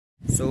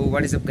So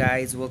what is up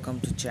guys, welcome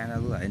to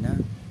channel Hahn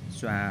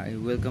so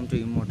welcome to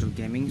immortal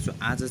gaming. सो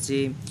आज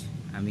चाहिँ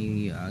हामी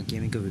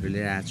गेमिङको video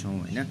लिएर आएको छौँ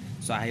हैन।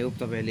 सो आई होप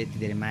तपाईहरुले यति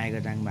धेरै माया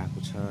गरिराख्नु भएको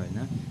छ हैन।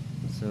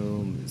 सो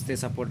यस्तै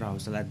सपोर्ट र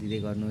हौसला दिँदै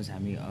गर्नुहोस्।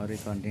 हामी अरू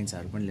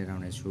कन्टेन्ट्सहरु पनि लिएर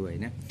आउने छु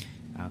हैन।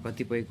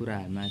 कतिपय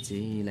कुराहरुमा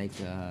चाहिँ लाइक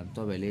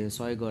तपाईहरुले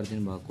सहयोग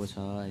गरिदिनु भएको छ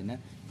हैन,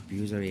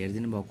 भ्युजहरु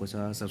हेरिदिनु भएको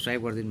छ,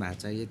 सब्स्क्राइब गरिदिनु भएको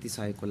छ। यति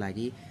सहयोगको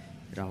लागि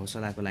र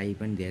हौसलाको लागि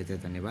पनि धेरै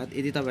धेरै धन्यवाद।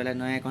 यदि तपाईहरुलाई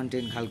नयाँ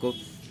कन्टेन्ट खालको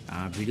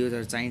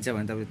भिडियोहरु चाहिन्छ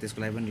भने तपाईले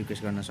त्यसको लागि पनि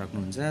रिक्वेस्ट गर्न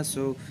सक्नुहुन्छ।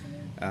 सो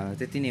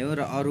त्यति नै हो।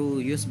 र अरू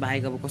यस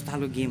बाहेक अब कस्तो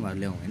खालको गेमहरु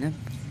ल्याउँ हैन,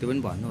 त्यो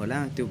पनि भन्नु होला।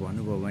 त्यो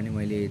भन्नुभयो भने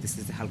मैले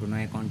त्यस्तै खालको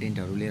नयाँ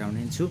कन्टेन्टहरु लिएर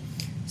आउने छु।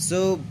 सो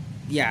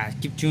या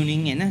किप tuning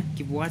Hahn,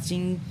 keep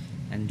watching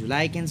and do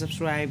like and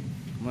subscribe.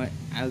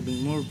 I will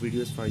bring more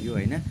videos for you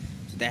Hahn.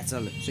 So that's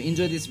all. So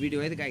enjoy this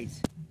video है त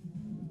guys।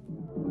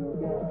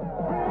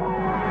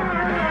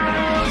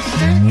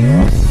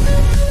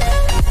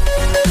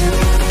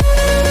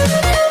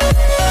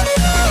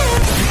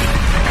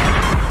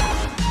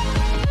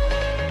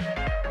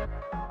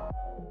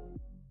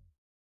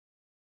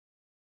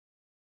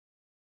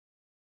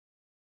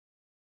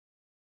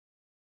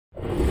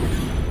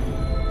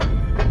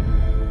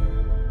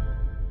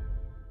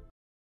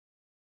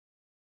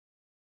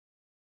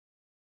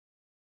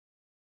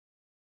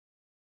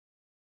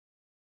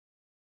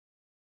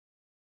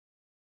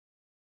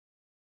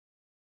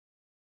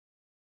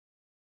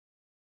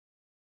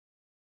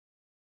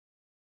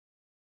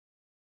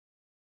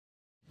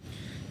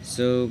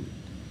 सो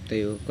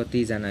त्यही हो,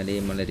 कतिजनाले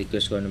मलाई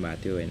रिक्वेस्ट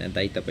गर्नुभएको थियो हैन,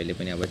 दाइ तपाईले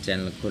पनि अब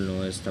च्यानल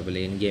खोल्नुहोस्,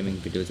 तपाईले गेमिङ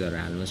भिडियोजहरु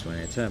हाल्नुहोस्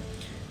भनेर छ।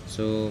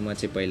 सो म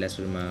चाहिँ पहिला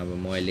सुरुमा अब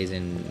मोबाइल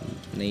लेजेन्ड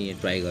नै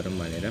ट्राई गरौँ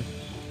भनेर,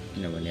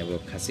 किनभने अब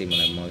खासै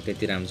मलाई म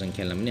त्यति राम्रोसँग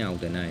खेल्न पनि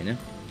आउँदैन हैन।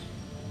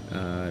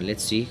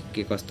 लेट्स सी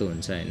के कस्तो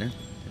हुन्छ हैन।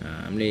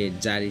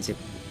 हामीले जारी चाहिँ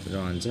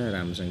रहन्छ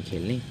राम्रोसँग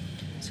खेल्ने।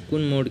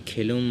 कुन मोड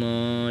खेलौँ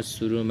म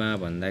सुरुमा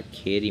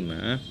भन्दाखेरिमा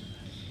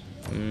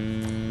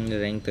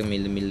र्याङ्क त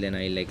मिल्दैन,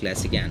 अहिले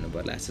क्लासिक हान्नु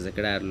पर्ला जस्तो छ।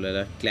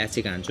 केटाहरुलाई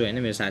क्लासिक हान्छु हैन,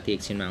 मेरो साथी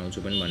एकछिनमा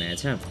आउँछु पनि भनेको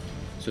छ।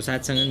 सो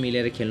साथीसँग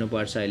मिलेर खेल्नु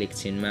पर्छ। अहिले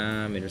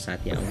एकछिनमा मेरो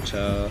साथी आउँछ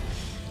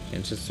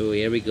भन्छ। So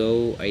here we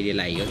go. अहिले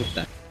लाग्यो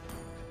त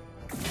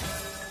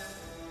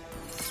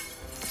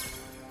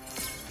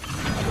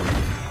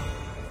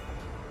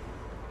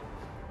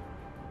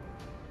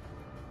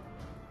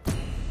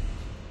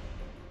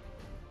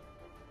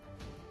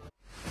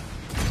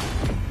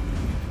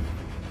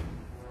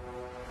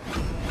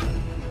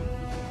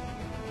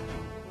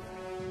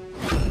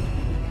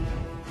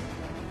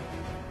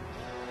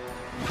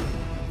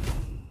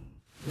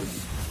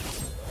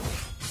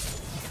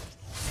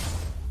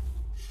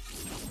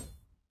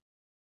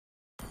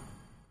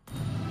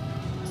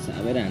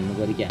साबेर हान्नु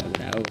पर्यो क्या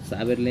हो।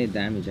 साबेरले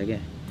दामी छ क्या,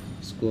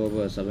 यसको अब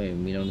सबै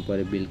मिलाउनु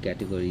पर्यो, बिल्ड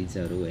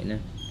क्याटेगोरिजहरु हैन।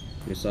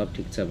 यो सब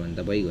ठिक छ भने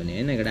त भइगयो नि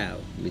हैन केटा हो।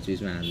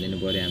 बीचबीचमा हान्दिनु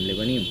पर्यो हामीले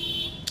पनि।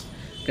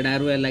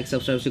 केटाहरु लाइक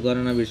सब्स्क्राइब गर्न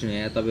नबिर्सनु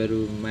यार, तपाईहरु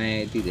माया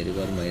यति धेरै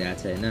गर्नु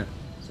भइराछ हैन।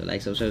 सो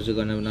लाइक सब्स्क्राइब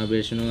गर्न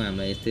नबिर्सनु।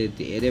 हामीलाई यस्तै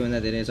धेरै भन्दा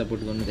धेरै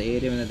सपोर्ट गर्नु,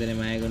 धेरै भन्दा धेरै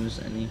माया गर्नुस्।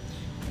 अनि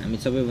हामी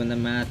सबैभन्दा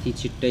माथि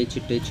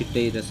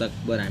छिट्टै र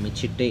सकभर हामी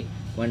छिट्टै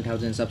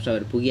 1000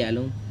 subscriber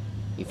पुगिहालौँ।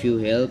 If you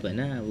help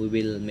Hahn, we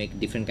will make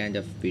different kind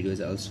of videos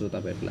also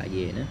तपाईहरुको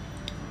लागि हैन।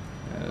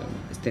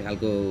 यस्तै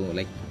खालको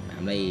लाइक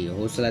हामीलाई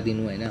हौसला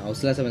दिनु हैन।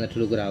 हौसला सबैभन्दा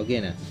ठुलो कुरा हो कि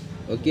हैन?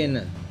 हो कि हैन?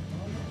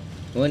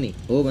 हो नि?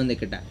 हो भन्दै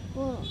केटा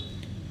हो।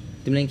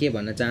 तिमीलाई के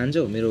भन्न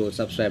चाहन्छौ मेरो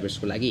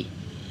सब्स्क्राइबर्सको लागि?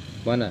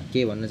 भन,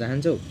 के भन्न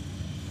चाहन्छौ?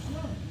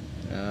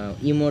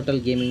 इमोर्टल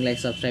गेमिङलाई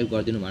सब्स्क्राइब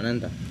गरिदिनु भन नि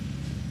त।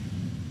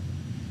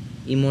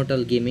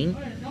 इमोर्टल गेमिङ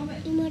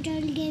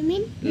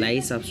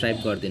लाई सब्स्क्राइब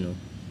गरिदिनु।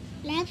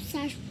 Like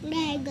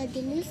subscribe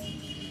गरिदिनुस्।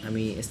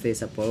 हामी यस्तै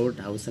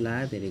सपोर्ट हौसला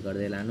धेरै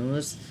गर्दै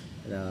लानुहोस्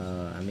र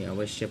हामी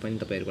अवश्य पनि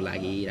तपाईहरुको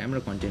लागि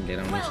राम्रो कन्टेन्ट लिएर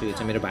आउँछु। यो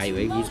चाहिँ मेरो भाइ हो,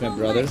 हि इज माइ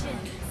ब्रदर।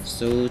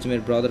 सो चाहिँ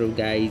मेरो ब्रदर हो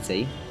गाइज है।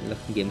 ल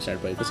गेम स्टार्ट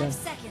भएको छ।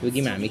 यो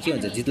गेम हामी के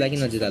हुन्छ, जित्ला कि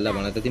नजित्ला ल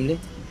भन त तिमीले।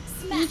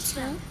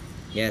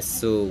 Yes,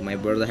 so my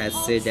brother has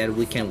said that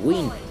we can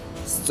win.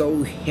 So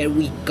here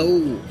we go.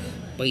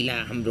 पहिला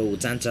हाम्रो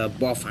जान्छ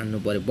बफ हान्नु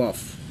पर्यो,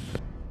 बफ।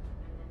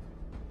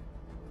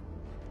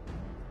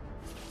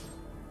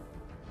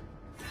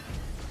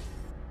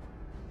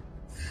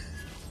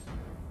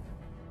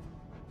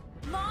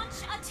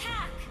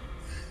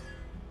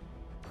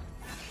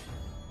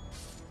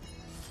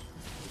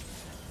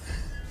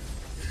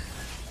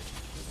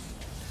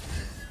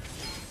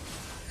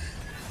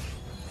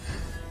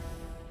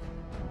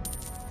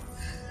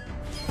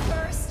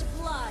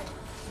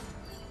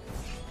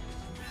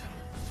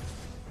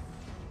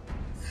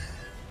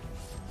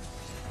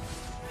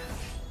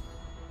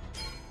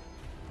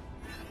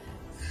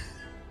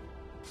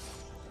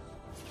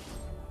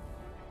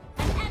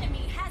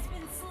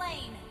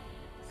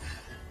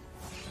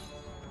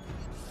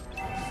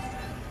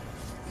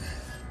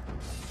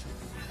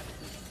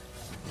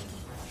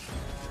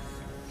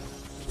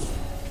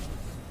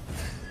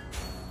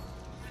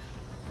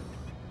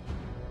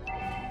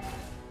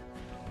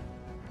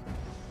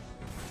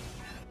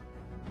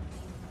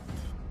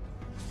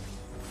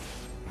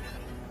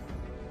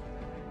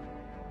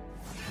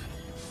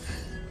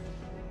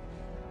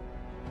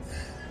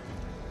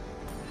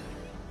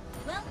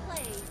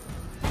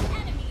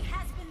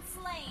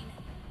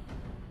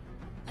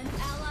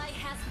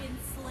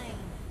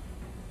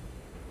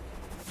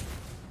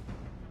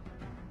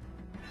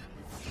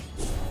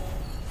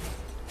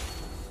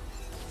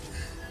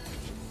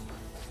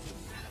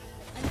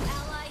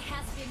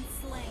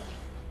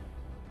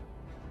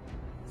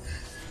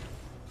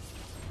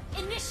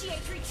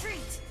 Initiate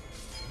retreat.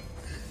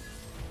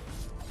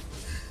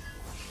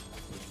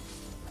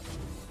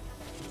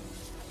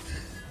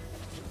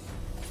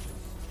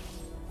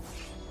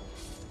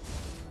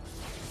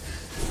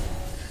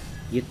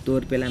 यो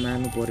तोर्पेला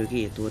मार्नु पर्यो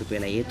कि यो तोर्पे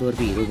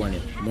हिरो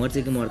बन्यो मर्छ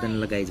कि मर्दैन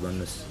ल गाइज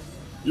भन्नुहोस्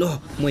ल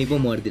मै पो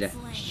मर्दिरा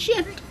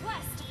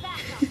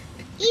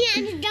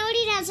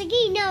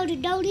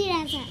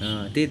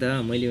त्यही त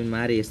मैले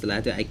मारेँ यस्तो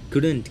लाग्थ्यो आई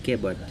कुडन्ट के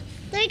बट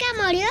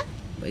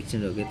एकछिन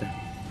रोक्यो त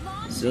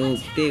सो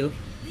त्यही हो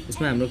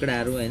यसमा हाम्रो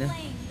केटाहरू होइन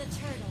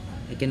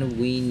आई क्यान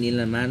विन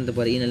यिनीहरूलाई मार्नु त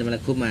पऱ्यो यिनीहरूले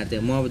मलाई खुब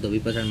मार्थ्यो म अब धोबी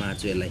पछाडि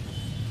मार्छु यसलाई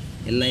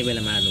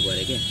पहिला मार्नु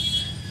पऱ्यो क्या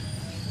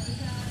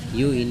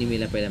यो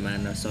इनिमीलाई पहिला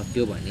मार्न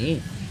सक्यो भने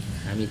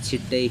हामी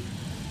छिट्टै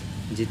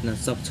जित्न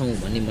सक्छौँ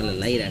भन्ने मलाई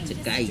लागिरहेको छ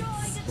गाइस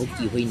हो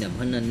कि होइन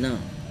भन्न न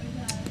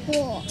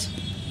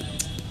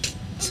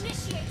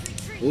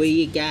ओइ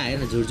क्या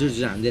हेर्न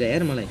झुरझुर हान्दिएर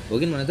हेर मलाई हो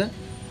कि भन त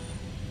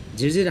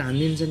झिरझिर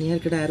हानिदिन्छ नि यार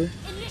केटाहरू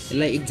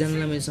यसलाई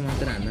एकजनालाई मैले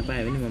समातेर हान्न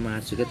पाएँ भने म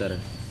मार्छु क्या तर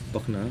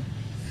पक्न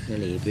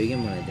यसले हेप्यो क्या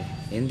मलाई त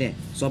हेर्नु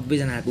त्यहाँ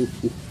सबैजना आएको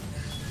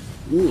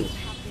ऊ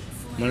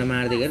मलाई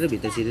मार्दै गरेर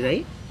भित्र छिरेर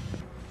है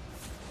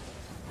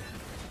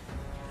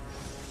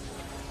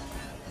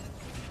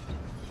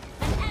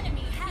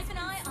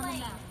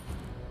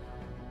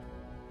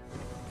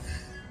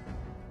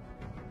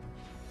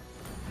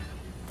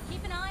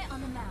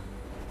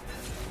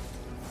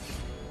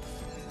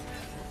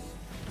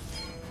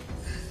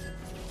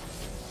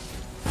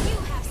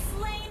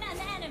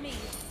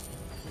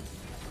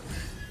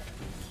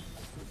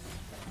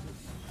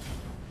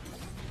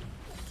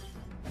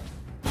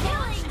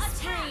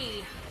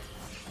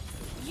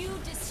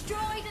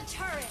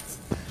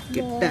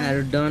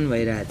केटाहरू डन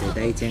भइरहेको थियो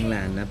दाइ च्याङलाई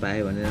हान्न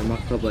पायो भनेर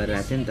मक्क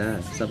परिरहेको थियो नि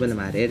त सबैले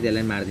मारेर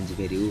त्यसलाई मारिदिन्छु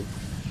फेरि ऊ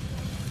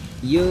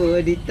यो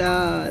नि त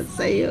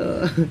सही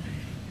हो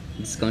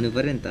जिस्काउनु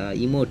पऱ्यो नि त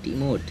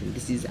emote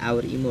this is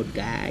our emote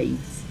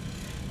guys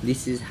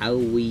this is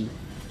how we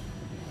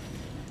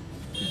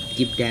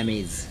give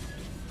damage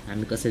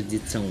हामी कसरी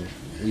जित्छौँ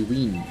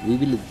we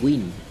will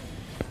win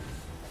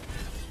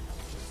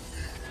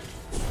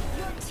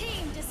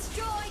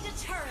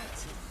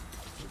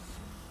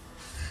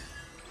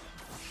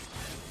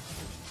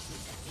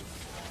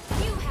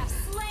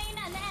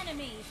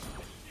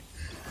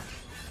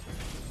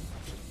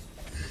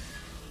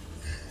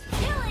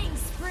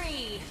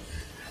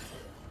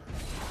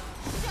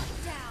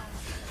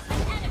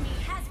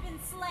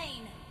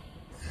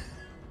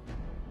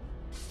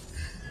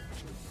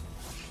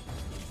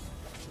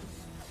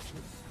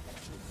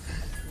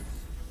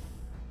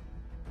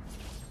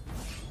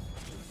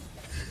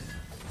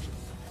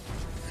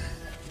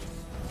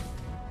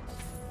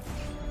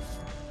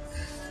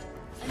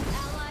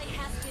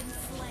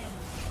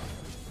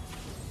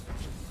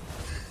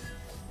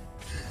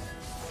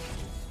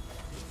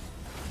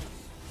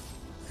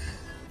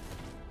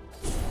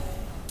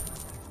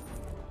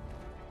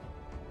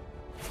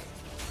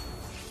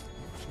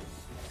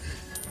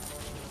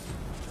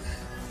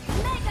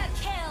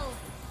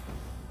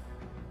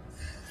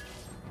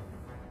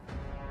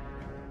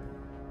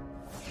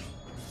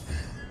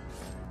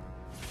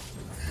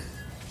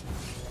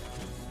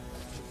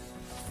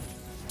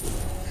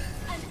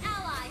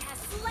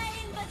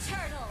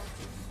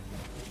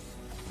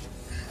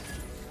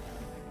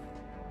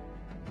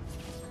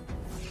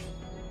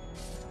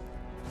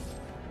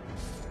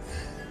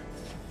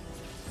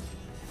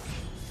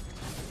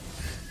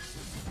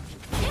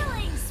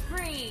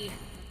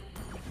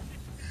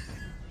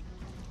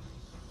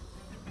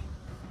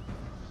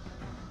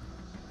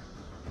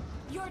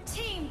Your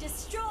team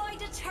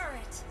destroyed a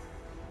turret.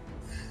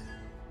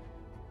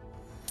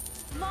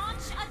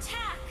 Launch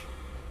attack.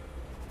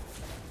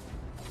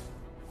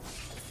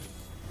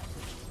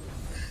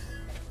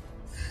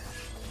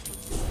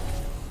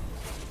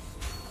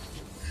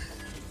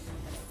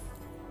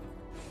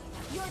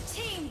 Your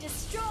team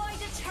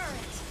destroyed a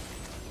turret.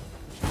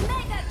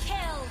 Mega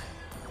kill.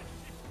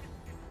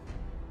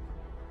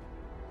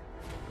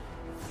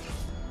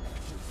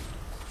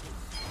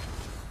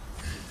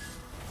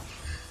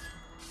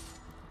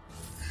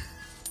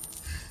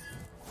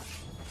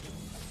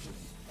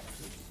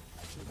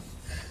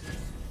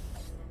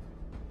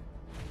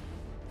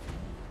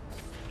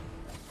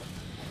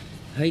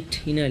 Height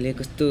यिनीहरूले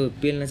कस्तो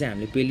पेल्न चाहिँ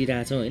हामीले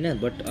पेलिरहेछौँ होइन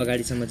बट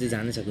अगाडिसम्म चाहिँ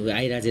जान सक्नु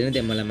आइरहेको छैन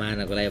त्यहाँ मलाई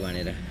मार्नको लागि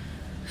भनेर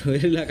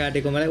ल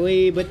काटेको मलाई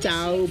ओइ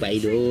बचाऊ भाइ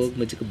लोग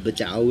मुझको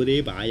बचाऊ रे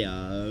भाया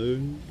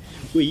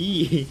ओइ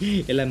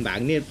यसलाई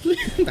भाग्ने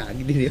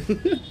भागिदिने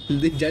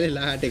दुईजनाले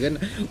लगाटेको न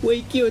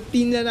ओइ के हो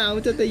तिनजना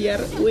आउँछ त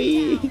यार ओइ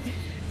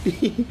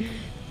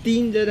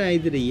तिनजना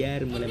आइदिएर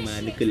यार मलाई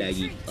मार्नको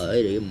लागि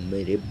अरे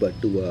मेरे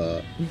बटुआ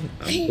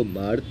हमको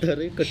मार्ता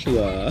रे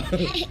कटुआ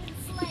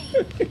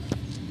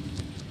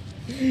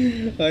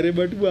अरे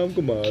बटुआ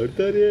हमको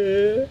मारता रे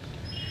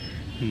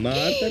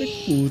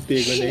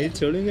कुत्तेको नहीं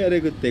छोडेंगे अरे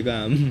कुत्तेको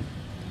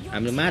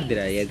हाम्रो मार्दिएर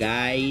यार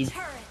guys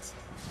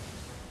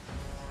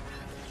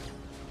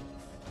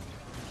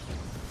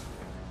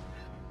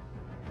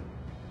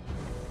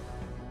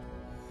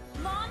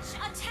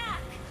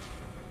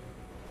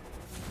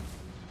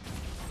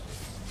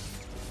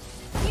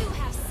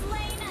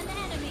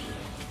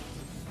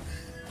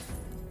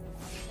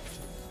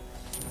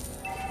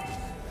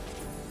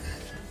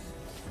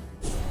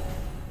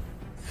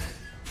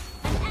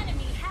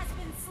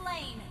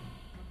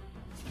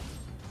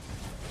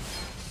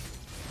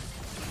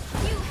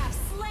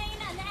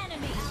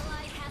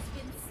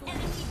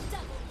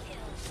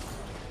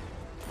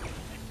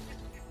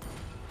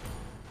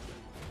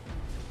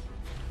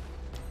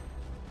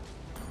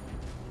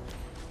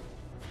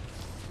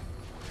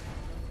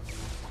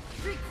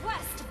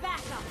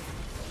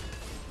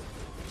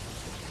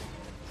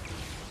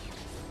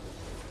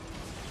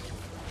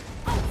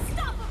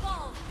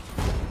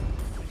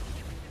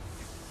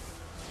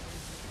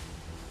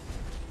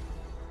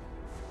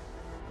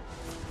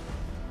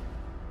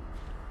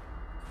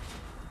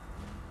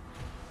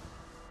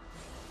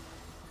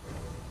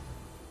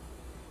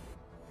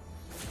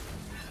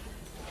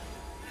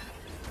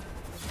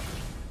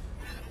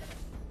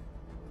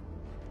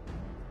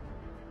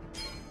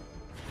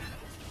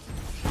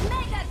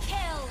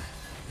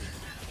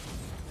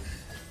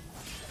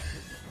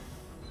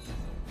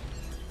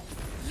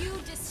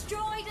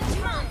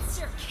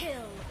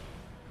kill.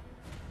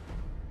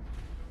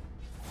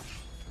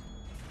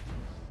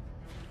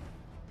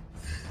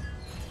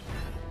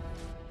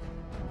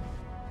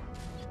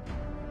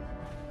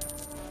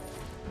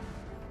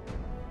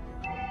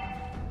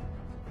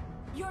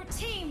 Your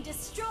team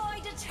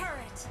destroyed a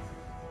turret.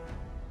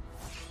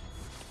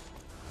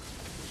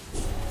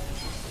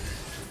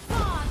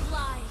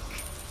 Godlike.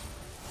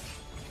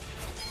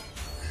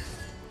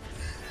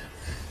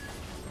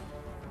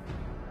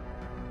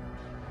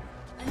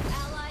 An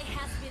ally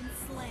has been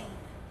slain.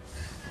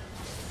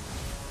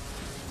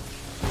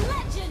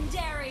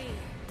 Legendary.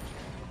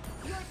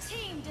 Your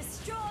team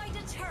destroyed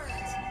a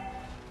turret.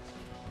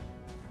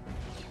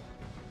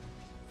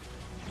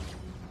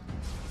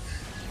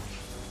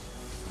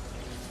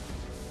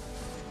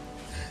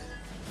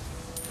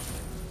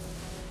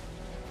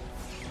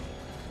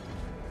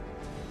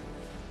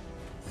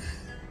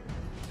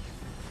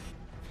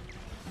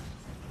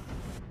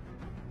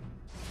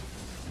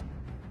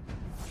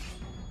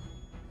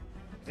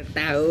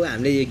 कता हो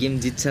हामीले यो गेम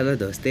जित्छ ल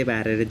धोस्दै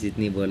पारेर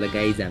जित्ने भयो ल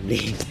गाइज हामीले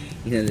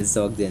यिनीहरूले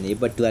सक्दैन यो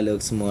बटुवा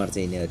लोक्स मर्छ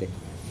यिनीहरू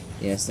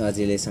यहाँ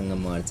सजिलैसँग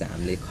मर्छ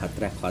हामीले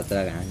खतरा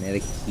खतरा हानेर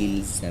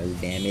किल्सहरू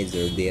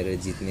ड्यामेजहरू दिएर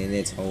जित्ने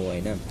नै छौँ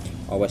होइन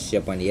अवश्य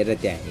पनि हेर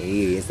त्यहाँ हेरी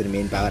यसरी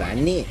मेन पावर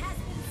हान्ने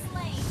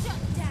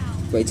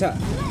कोही छ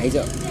आइज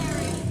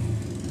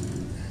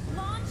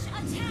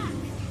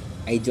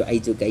आइजो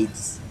आइजो गाइज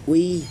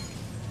उही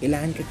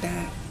यसलाई आन केटा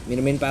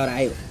मेरो मेन पावर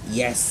आयो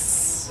यस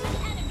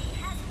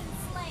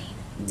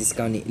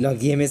जिस्काउने ल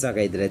गेमै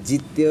सकाइदिएर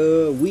जित्यो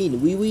win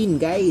we win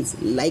guys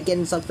like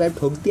and subscribe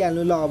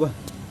ठोकिदिइहाल्नु ल अब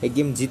एक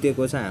गेम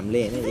जितेको छ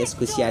हामीले होइन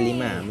यसको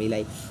स्यालीमा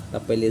हामीलाई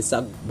तपाईँले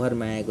सकभर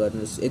माया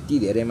गर्नुहोस् यति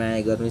धेरै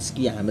माया गर्नुहोस्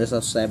कि हाम्रो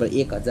सब्सक्राइबर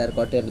 1000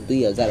 कटेर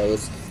 2000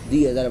 होस्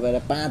 2000 भएर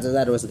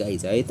 5000 होस्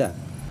गाइज है त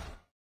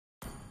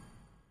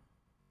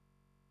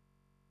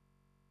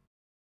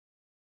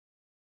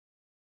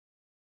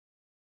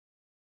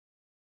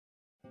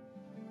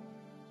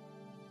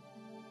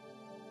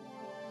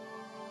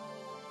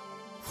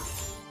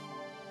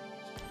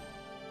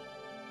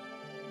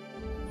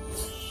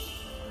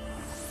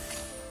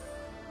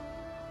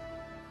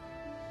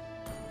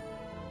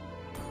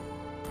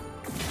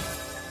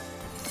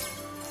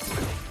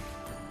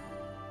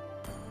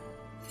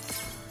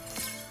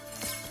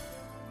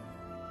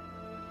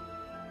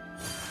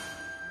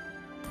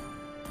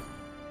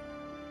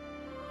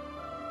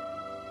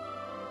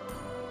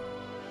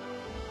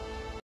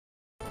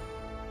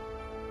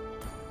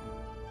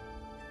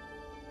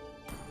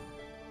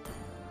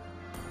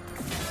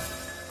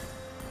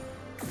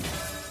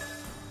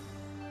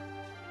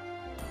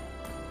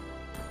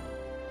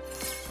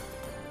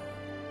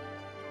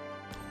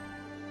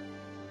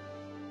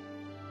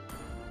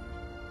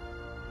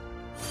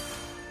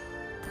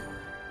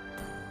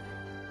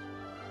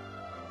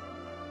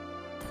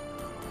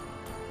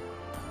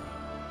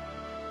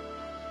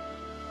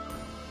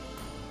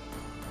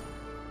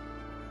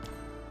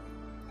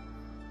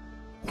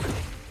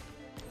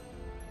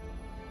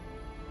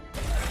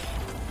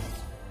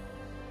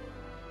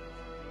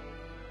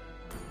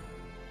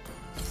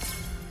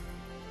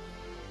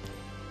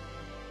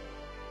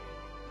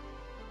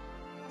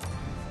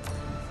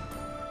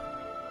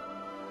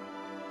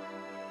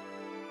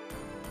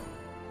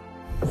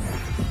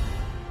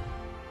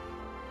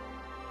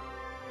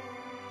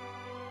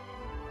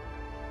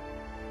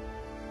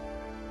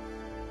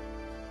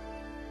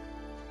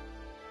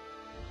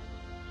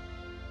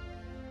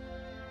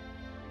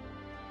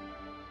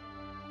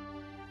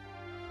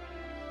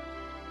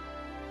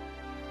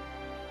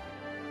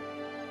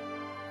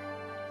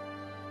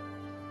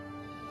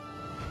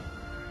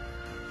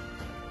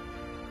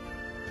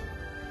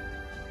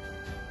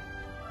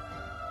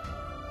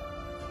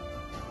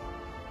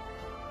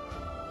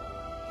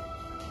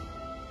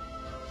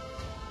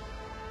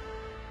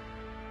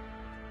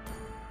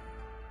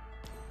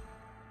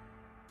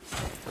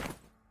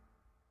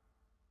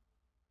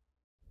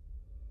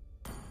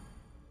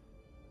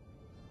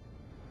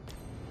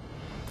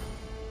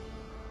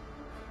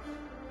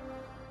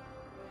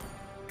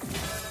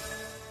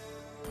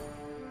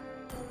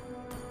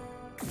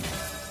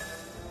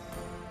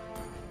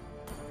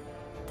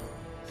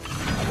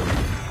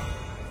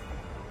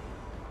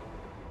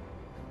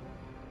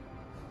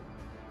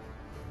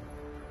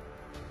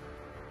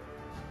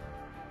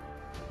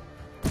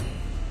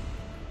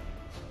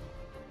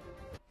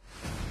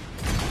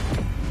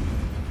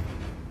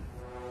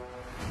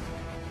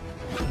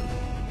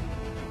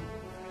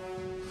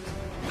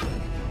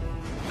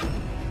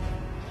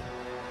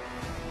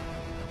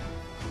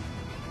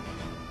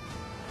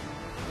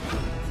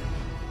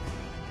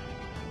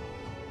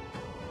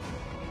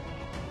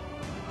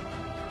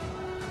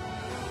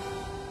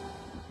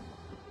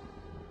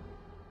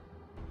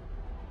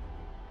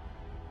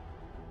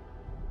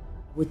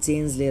वो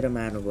चेन्ज लिएर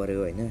मार्नु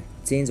पर्यो हैन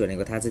चेन्ज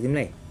भनेको थाहा छ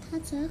तिमीलाई थाहा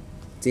छ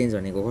चेन्ज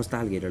भनेको कस्तो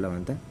खालको हेर ल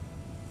भन त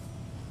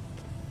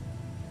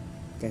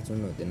क्या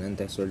चुन्नु हुँदैन नि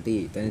त सोल्टी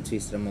तनी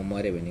चुइस र म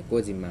मरे भने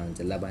को जिम्मा हुन्छ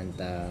ल भन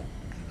त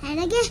हैन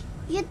के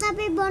यो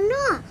तपाई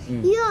बन्नु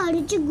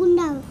योहरु चाहिँ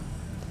गुण्डा हो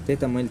त्यही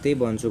त मैले त्यही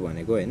भन्छु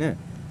भनेको हैन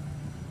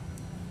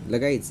ल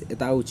गाइज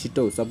यता आऊ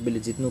छिटो सबैले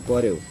जित्नु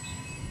पर्यो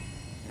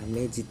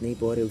हामीले जित्नै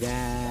पर्यो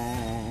गाइज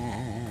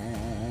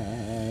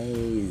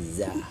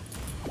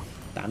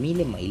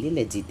हामीले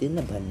मैले जितेन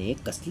भने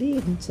कसले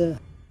हुन्छ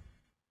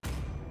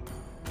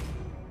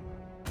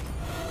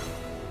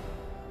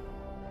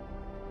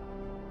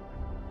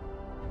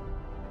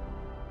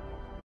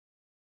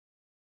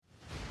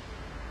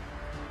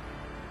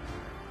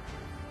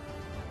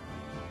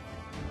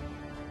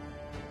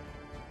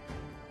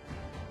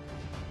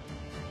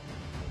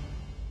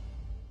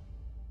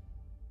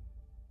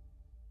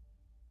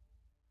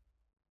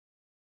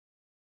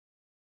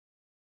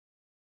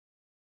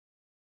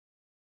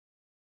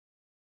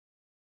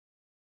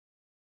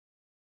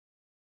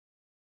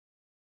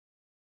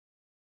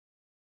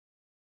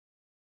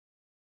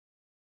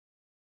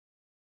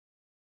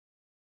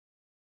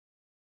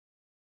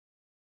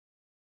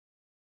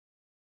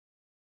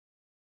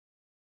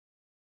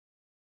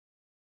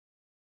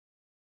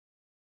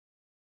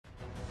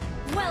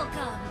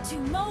Welcome to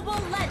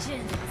Mobile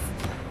Legends!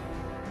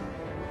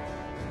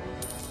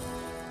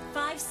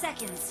 5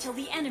 seconds till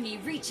the enemy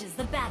reaches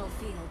the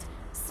battlefield.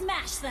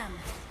 Smash them!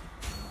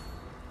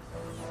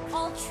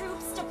 All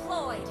troops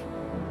deployed!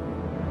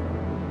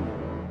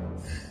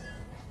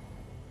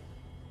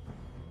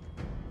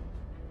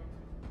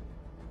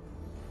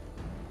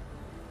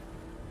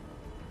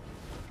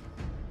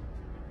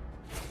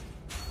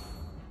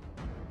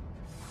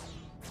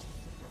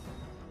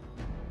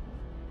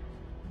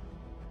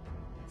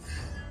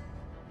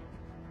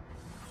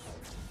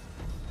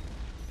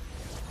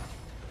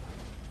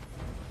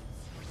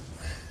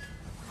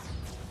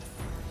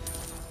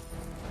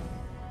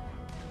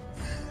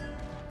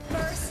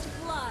 First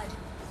blood!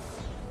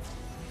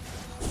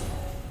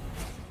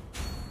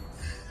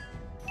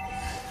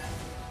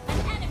 An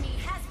enemy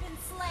has been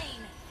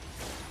slain!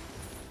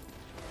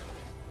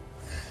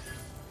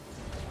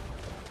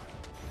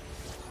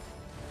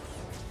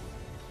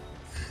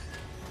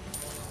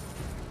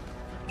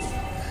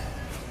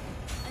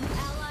 An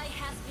ally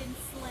has been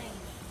slain.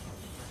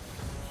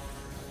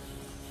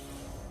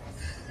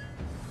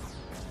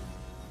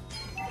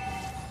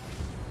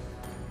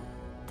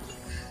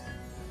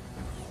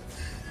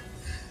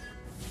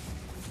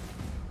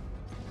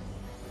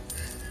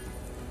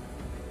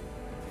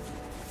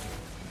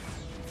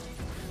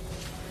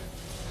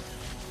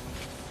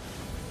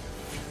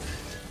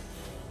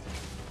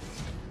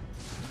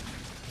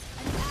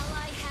 An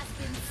ally has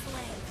been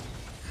slain.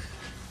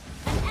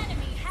 An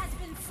enemy has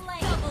been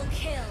slain. Double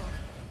kill.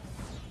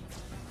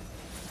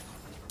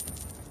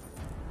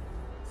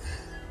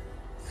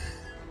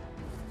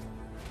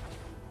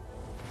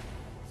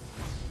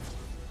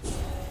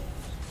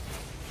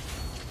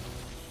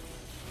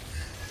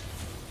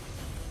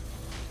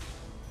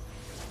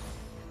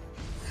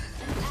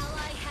 An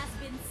ally has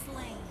been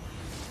slain.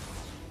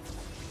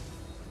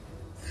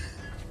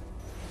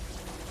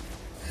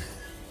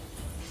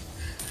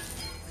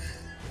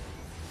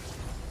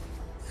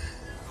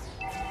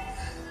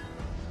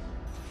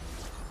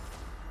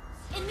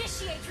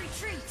 Initiate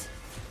retreat!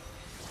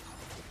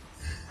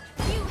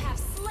 You have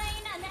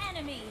slain an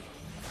enemy!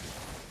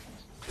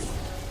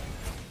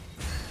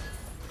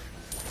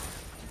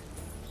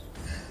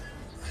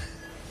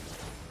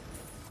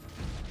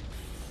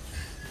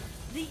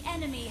 The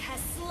enemy has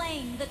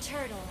slain the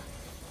turtle.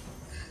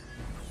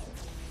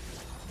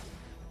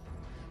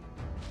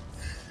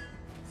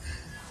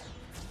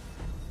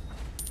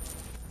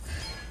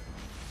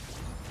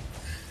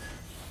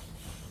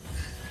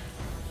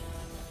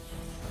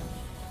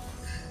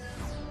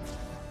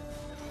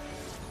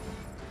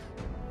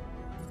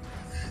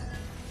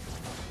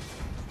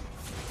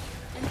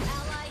 An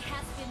ally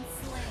has been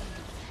slain.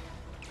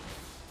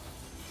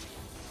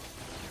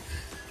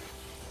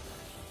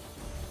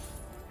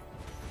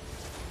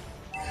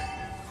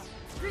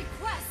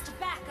 Request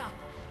backup!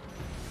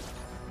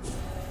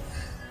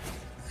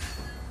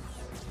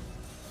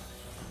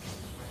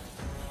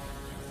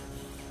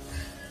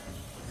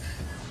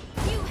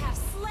 You have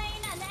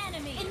slain an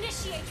enemy!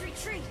 Initiate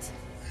retreat!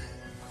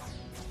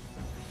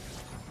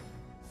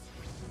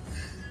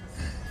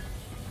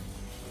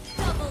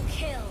 Double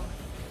kill!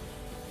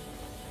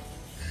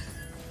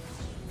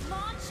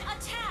 Launch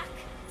attack!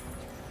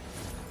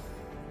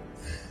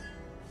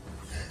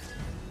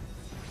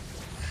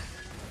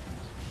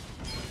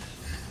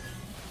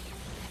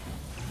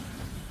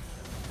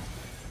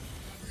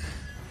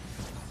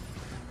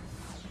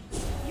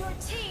 Your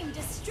team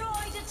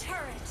destroyed a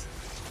turret!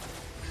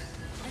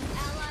 An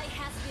ally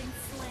has been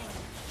slain.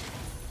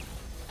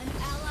 An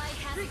ally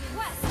has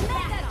Request been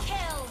slain. Mega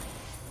kill!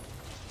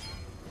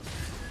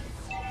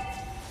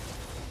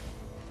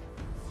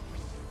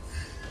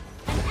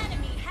 An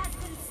enemy has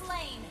been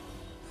slain.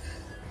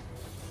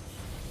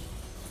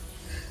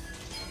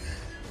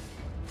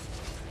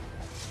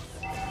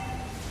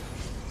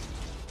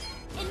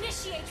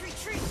 Initiate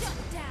retreat! Shut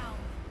down!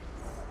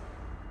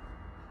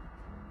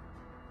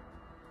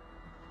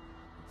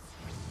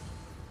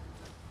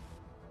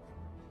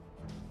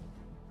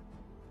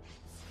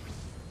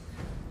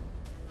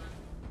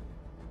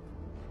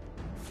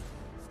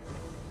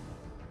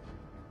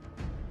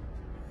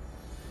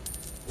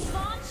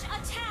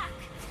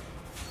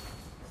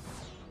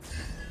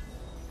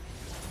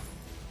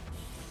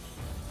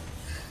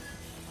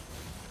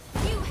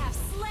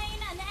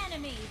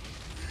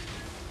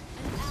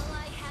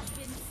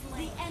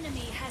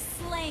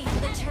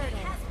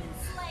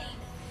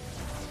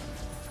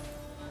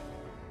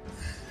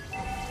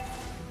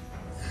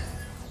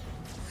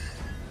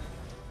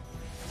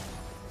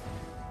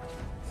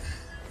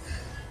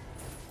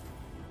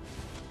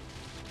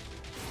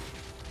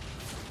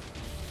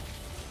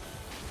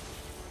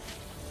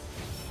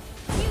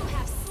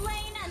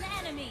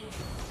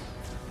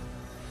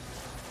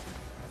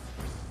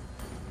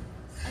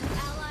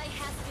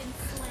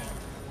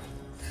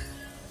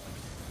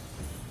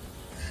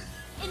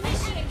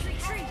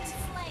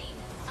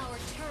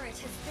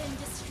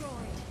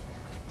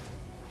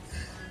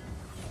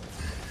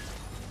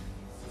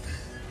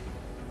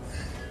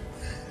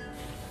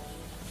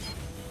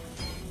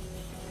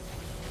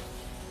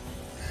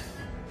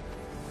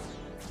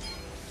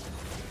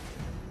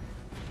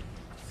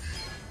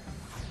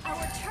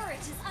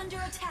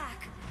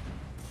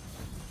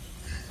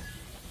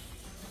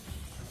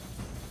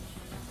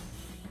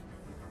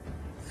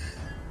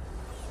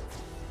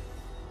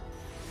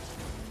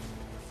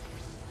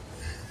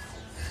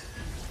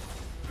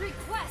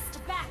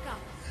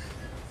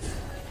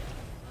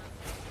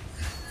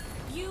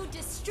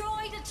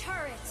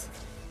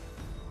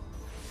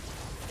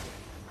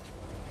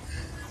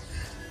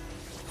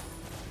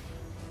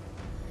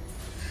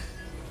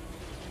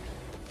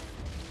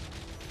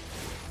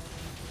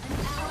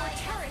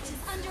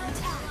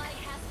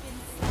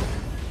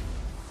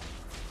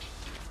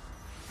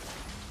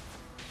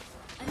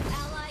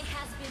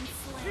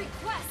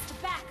 Request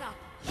backup.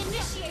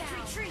 Initiate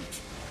retreat.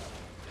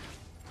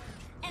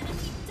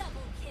 Enemy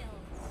double kill.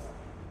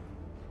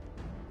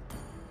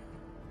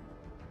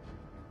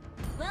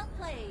 Well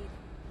played.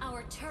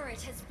 Our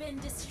turret has been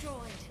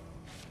destroyed.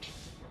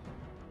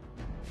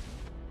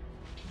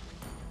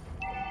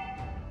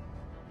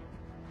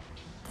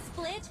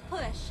 Split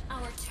push.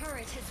 Our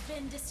turret has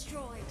been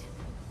destroyed.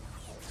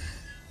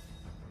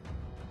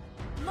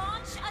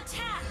 Launch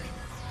attack.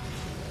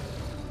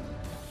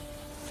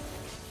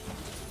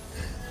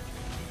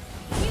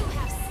 You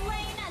have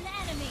slain an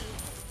enemy.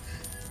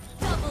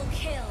 Double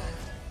kill.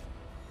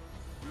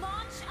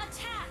 Launch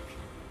attack.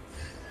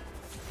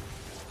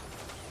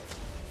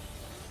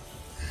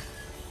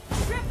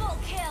 Triple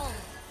kill.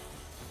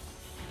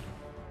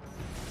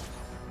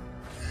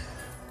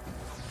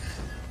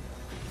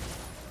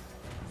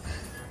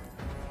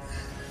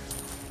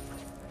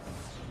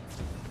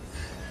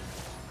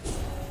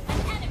 An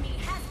enemy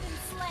has been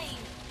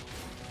slain.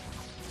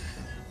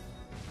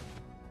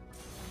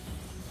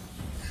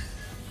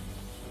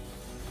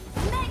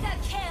 Mega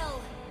kill.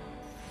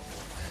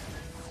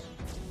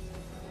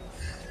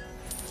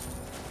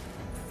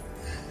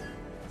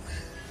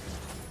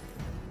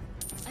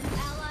 An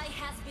ally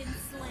has been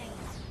slain.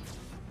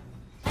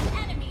 An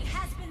enemy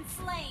has been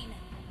slain.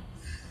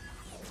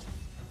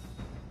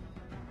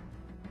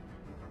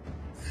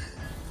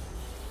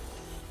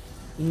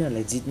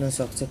 यिनीहरूले जित्न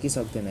सक्छ कि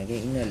सक्दैन कि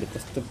यिनीहरूले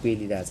कस्तो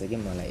पेलिरहेछ कि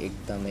मलाई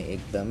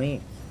एकदमै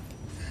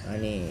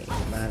अनि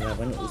मार्न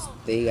पनि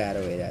उस्तै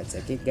गाह्रो भइरहेछ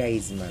कि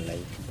गाइज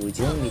मलाई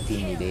बुझ्यौ नि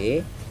तिमीले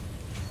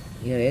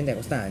यिनीहरूले नि त्यहाँ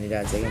कस्तो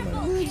हानिरहेछ कि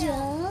मलाई बुझ्यो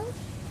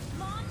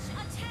Launch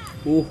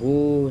attack. ओहो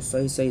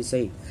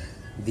सही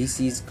दिस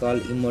इज कल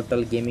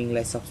इमोर्टल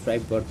गेमिङलाई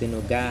सब्सक्राइब गरिदिनु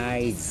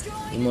गाइज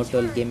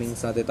इमोर्टल गेमिङ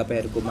सधैँ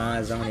तपाईँहरूकोमा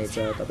रहनेछ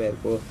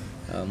तपाईँहरूको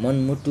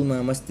मनमुटुमा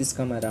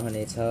मस्तिष्कमा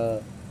रहनेछ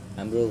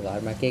हाम्रो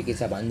घरमा के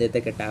छ भन्दै त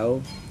केटा हो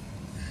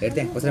हेर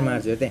त्यहाँ कसरी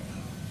मार्छु हेर त्यहाँ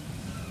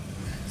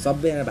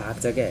सबैजना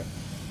भाग्छ क्या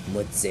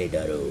मुझसे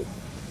डरो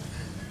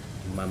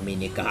मम्मी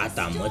ने कहा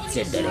था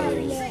मुझसे डरो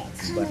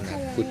वरना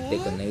कुत्ते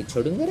को नहीं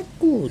छोड़ूंगा रे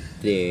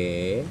कुत्ते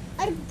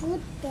और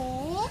भूते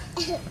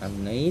अब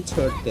नहीं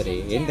छोड्ते रे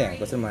हेर त्यहाँ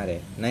कसरी मारे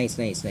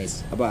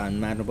नाइस अब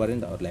मार्नु पर्यो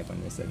नि त अरूलाई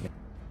पनि यसरी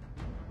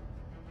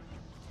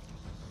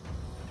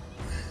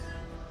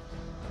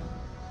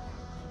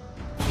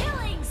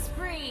Killing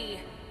spree.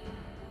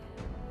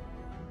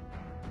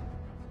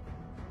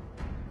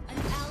 An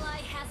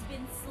ally has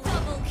been slain.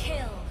 Double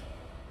kill.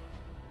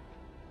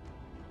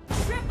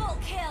 Triple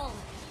kill.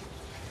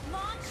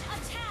 Launch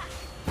attack.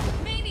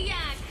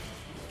 Maniac.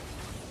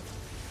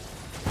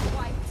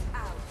 Wiped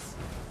out.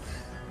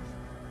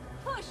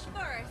 Push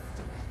first.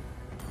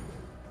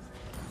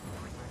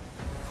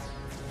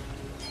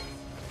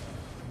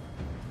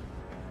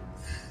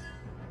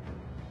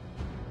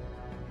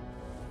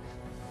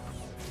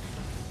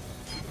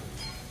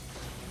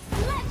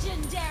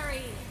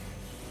 Legendary.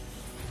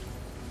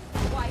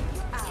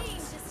 Wiped out.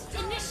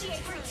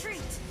 Initiate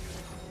retreat.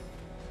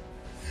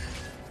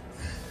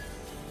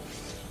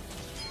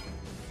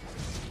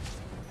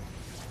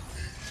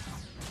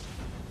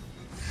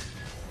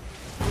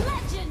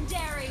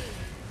 Legendary.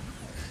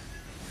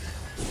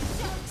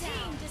 Your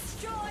team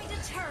destroyed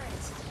a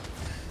turret.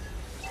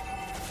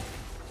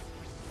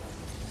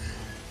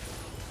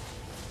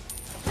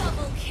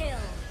 Double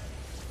kill.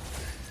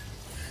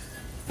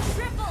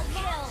 Triple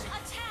kill.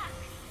 Attack.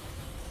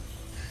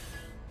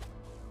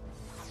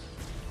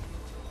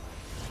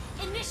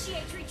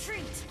 Initiate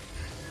retreat.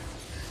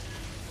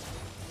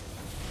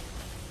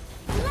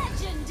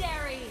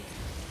 Legendary.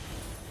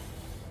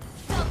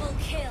 Double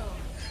kill.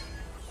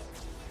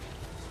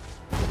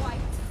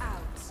 Wiped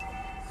out.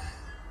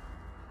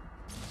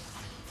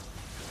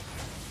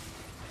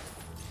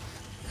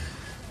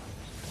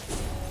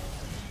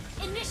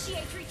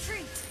 Initiate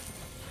retreat.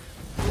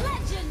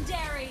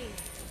 Legendary.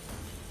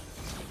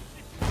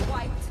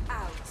 Wiped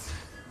out.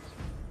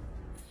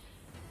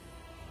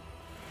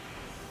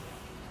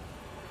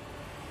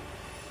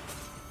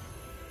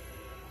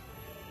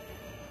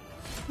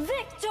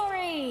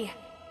 Victory!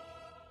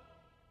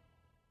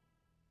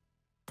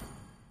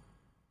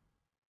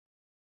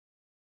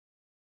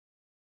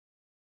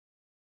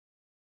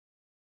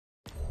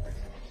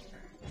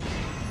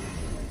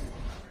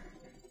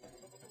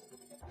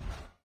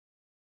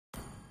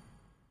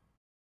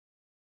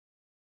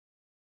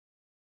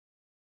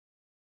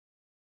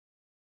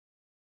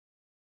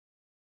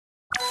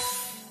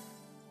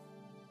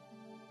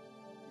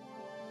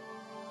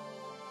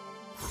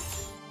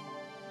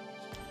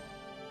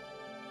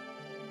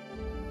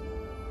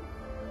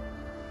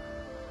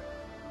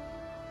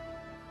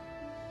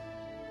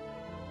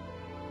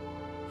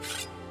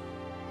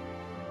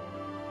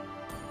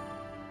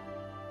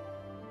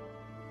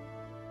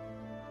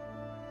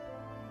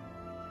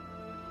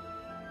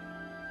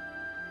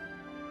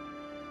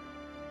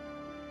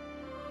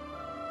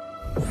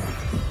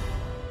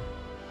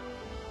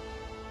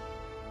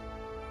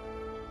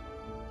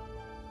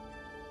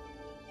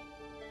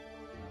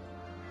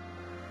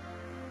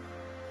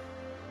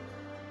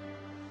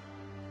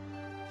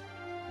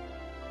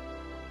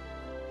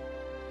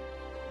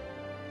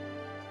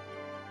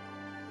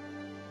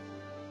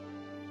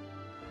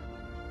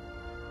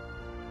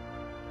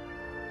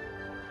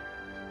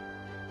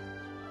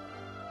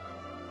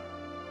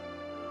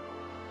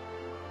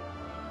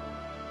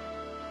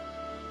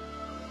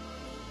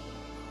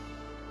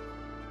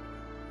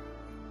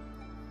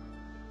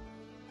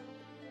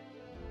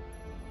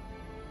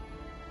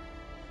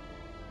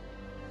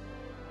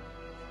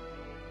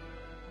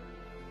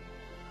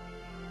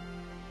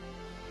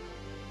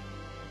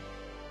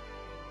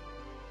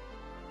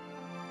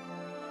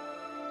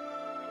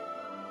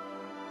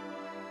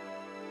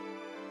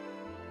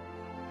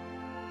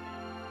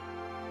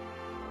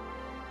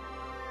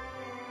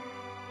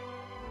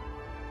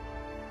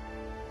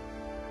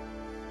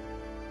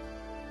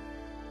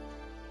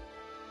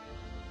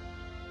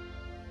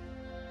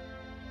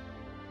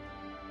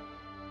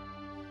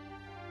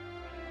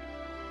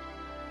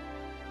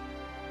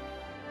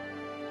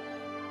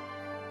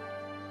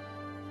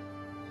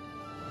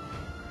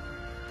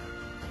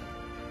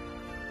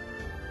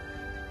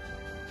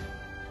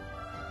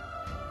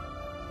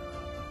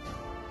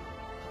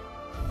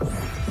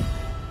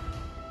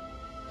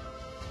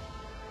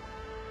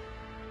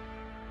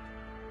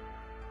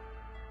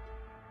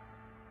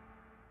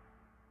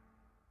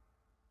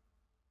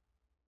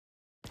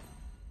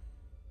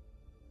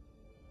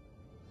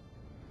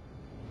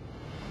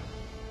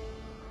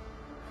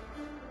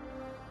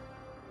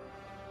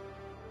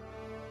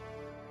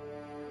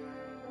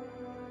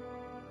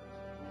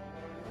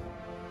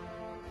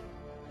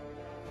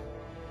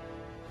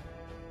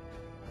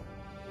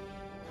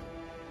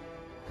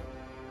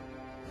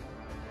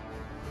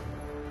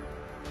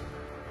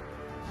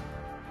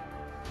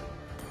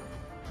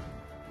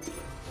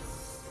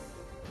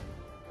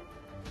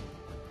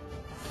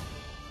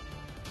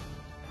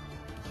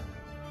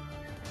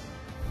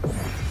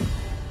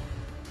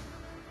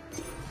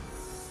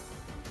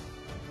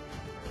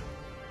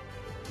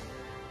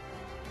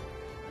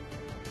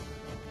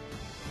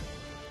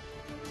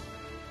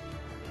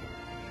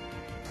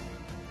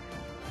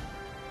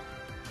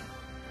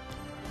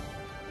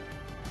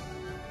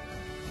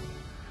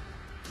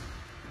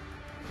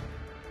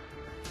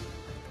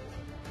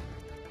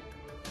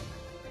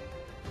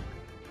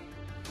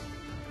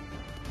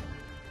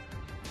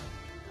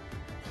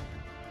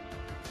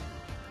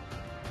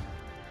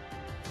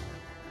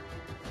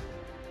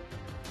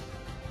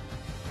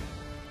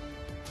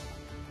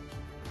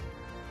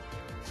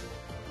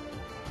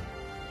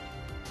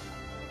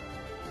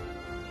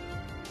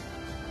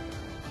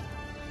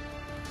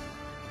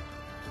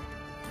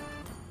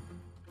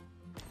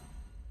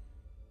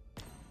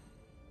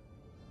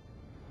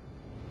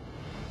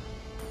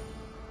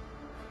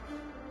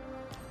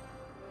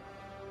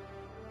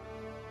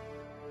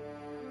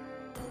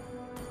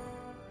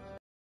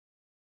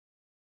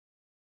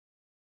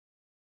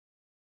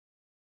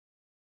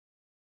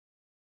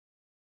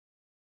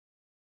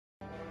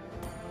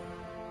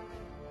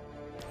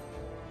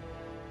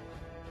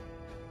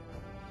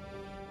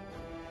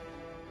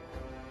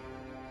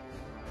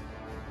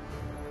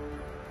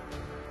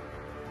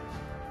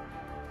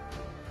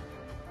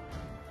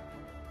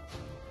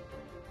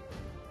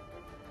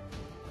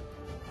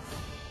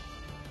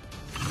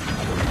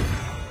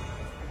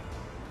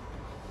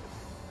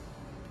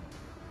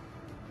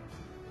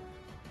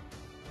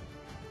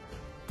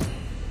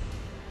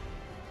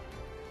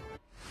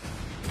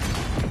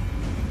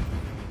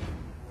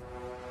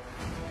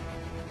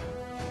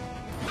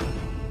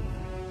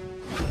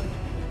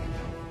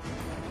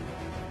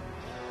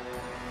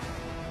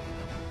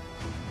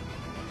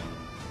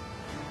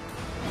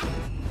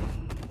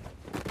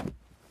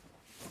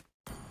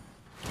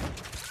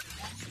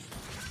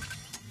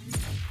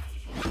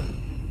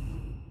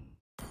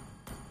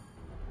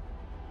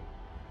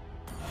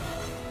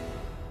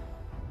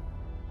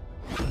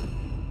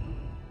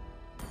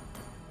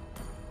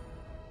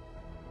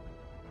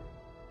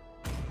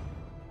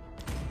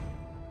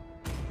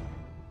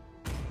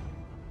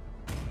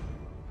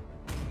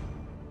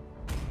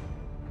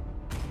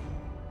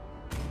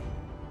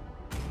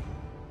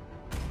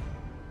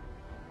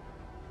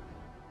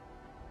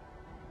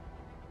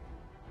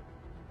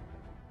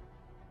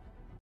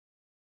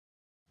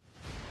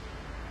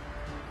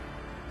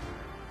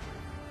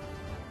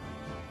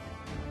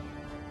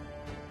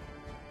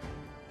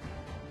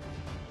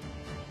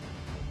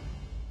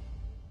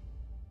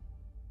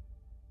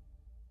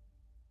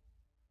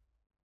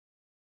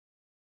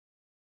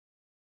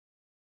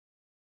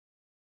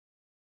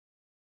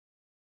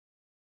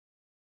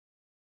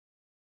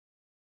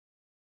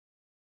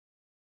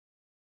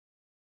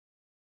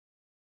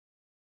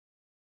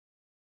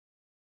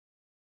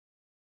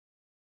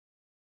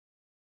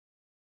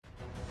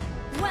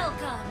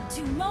 Welcome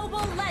to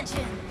Mobile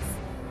Legends!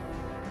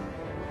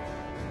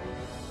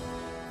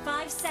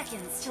 5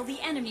 seconds till the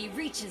enemy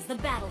reaches the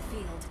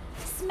battlefield.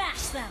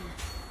 Smash them!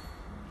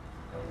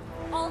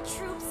 All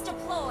troops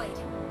deployed!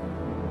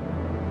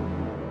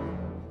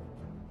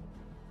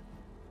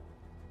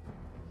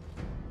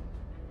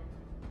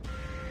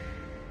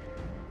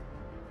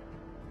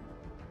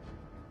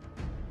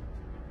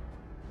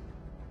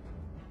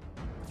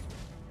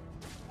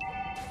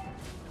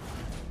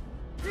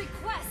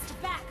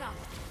 Request backup!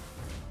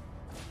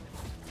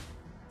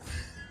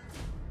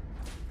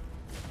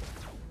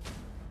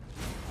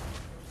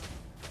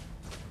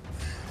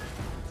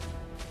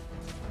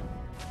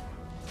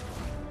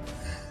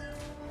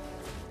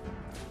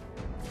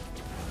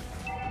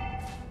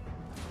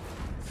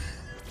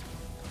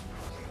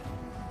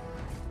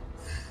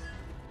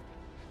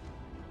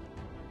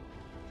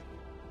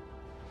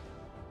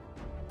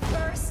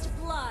 First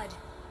blood!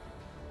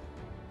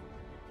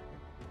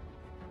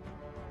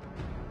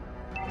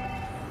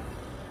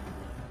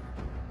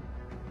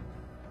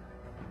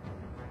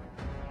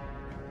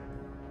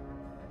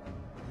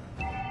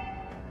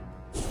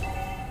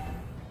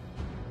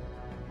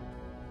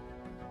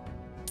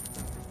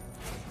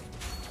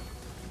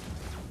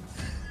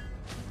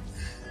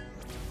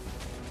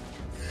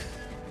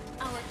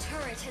 Our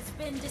turret has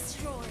been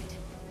destroyed.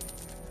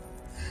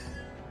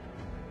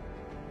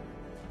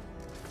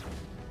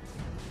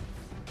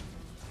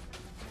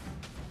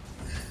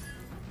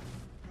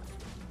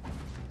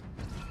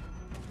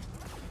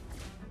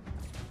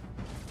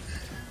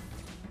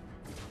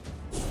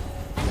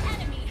 An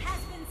enemy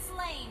has been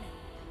slain.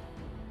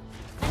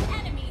 An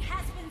enemy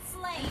has been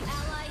slain.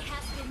 Ally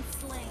has been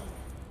slain.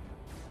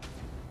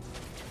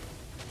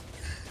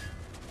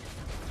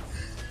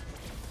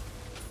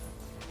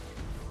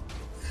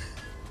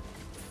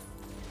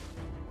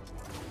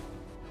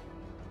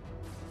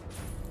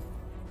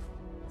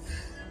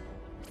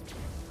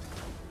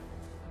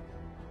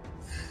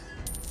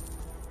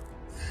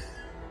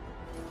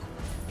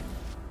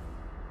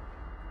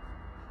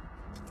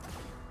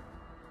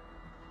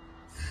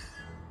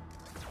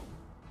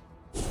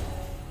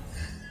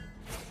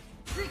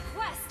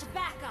 Request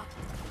backup!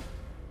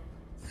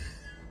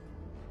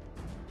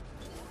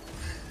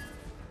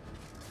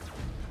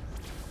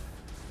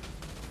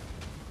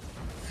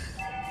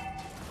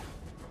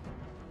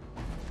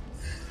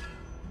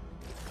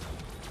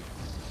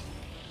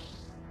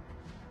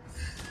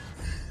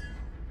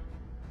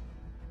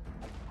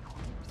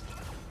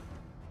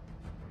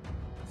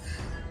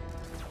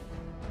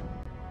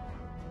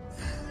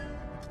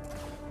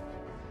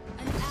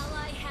 An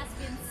ally has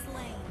been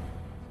slain.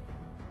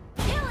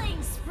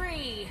 Killing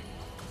spree!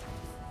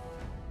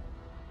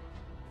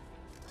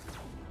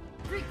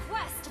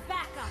 Request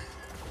backup!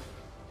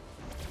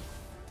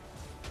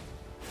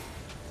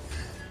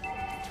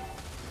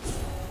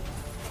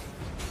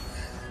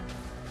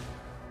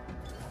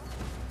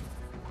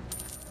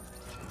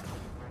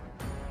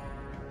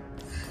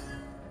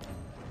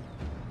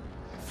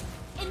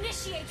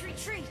 Initiate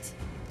retreat!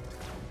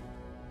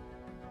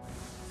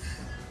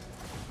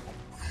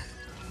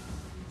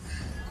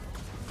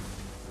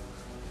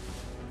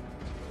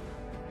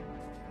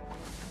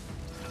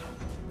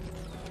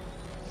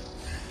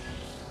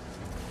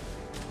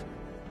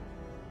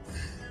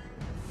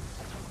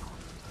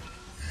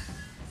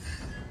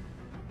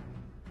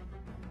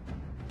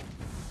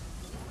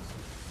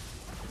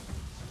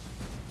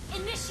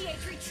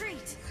 Initiate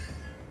retreat!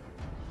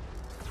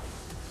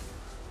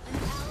 An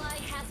ally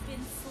has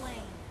been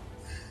slain.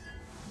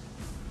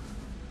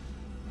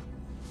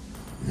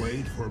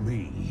 Wait for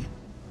me.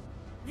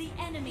 The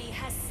enemy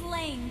has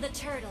slain the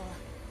turtle.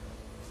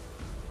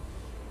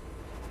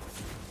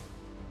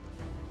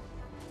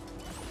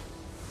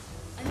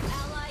 An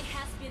ally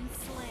has been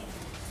slain.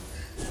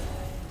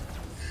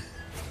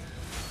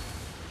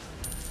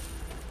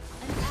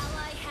 An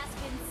ally has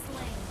been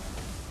slain.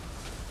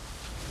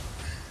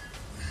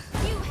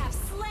 You have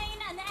slain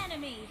an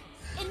enemy.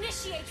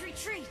 Initiate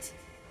retreat.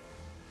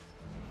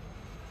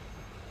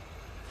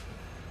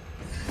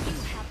 You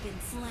have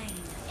been slain.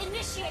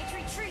 Initiate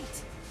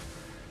retreat.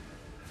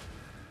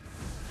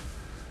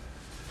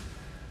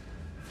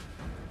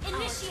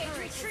 Initiate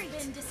retreat.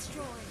 Has been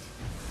destroyed.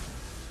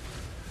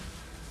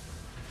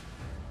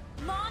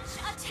 Launch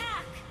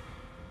attack.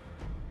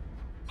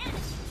 Enemy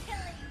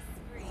killing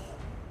spree.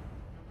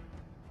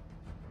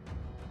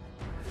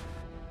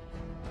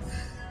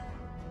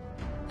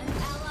 An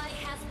ally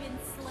has been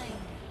slain.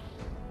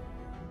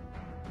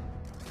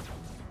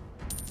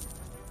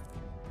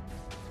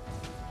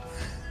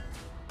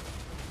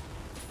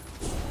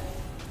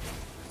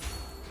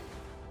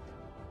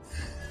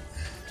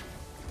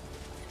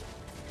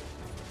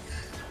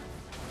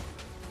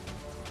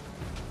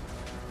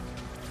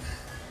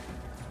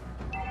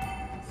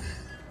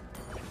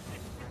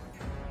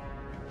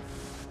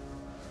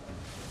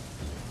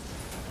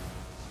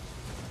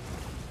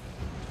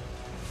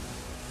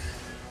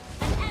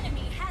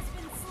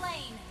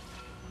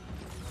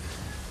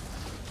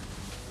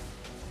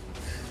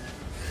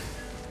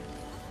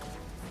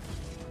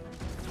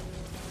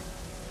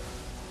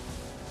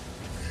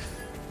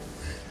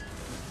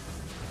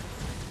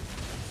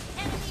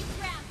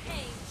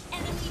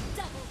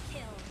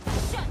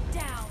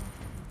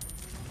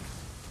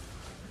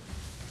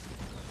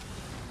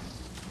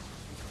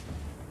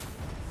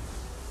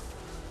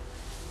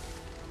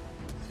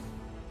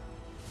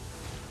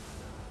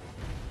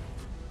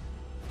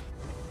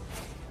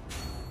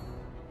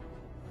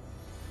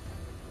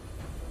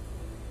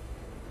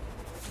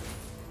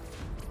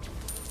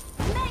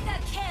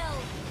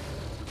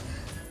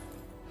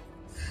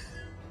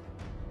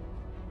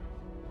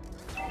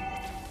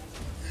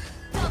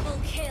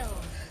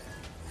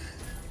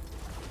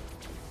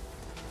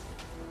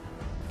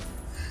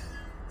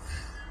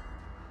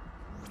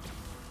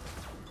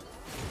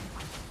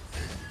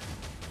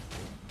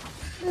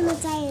 मलाई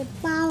चाहियो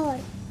power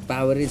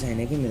पावरै छैन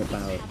कि मेरो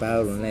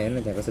power हुनलाई हेर्न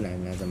त्यहाँ कसरी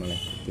हान्नु आएको छ मलाई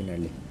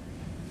तिनीहरूले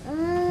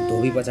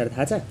धोबी पछाडि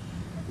थाहा छ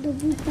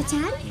धुबी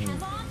पछाड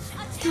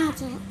थाहा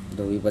छ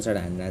धोबी पछाडि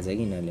हान्नु आएको छ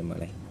कि यिनीहरूले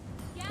मलाई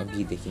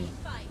अघिदेखि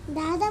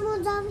दादा म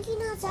जाम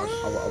किन छ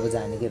अब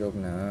जाने के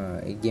रोक्न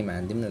एक गेम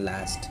हानिदिउँ न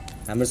लास्ट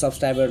हाम्रो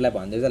सब्सक्राइबरलाई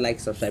भनिदेऊ त लाइक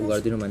सब्सक्राइब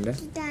गरिदिनु भनेर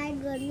टाइट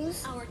गर्नुस्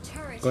Our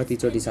turret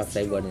कतिचोटि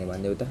सब्सक्राइब गर्ने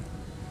भनिदेऊ त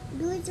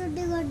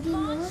दुईचोटि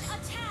गरिदिनुहोस्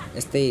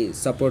यस्तै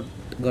सपोर्ट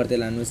गर्दै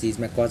लानुहोस् हिज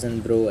माई कजन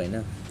ब्रो होइन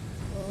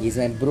his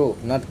my bro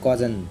nut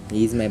cousin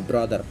his my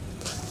brother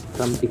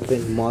from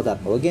different mother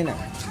हो कि न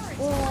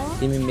ओ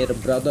तिमी मेरो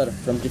ब्रदर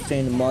फ्रम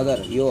डिफ्रेन्ट मदर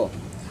यो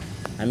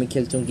हामी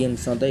खेल्छौँ गेम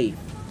सधैँ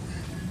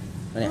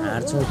अनि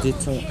हार्छौँ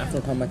जित्छौँ आफ्नो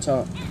ठाउँमा छ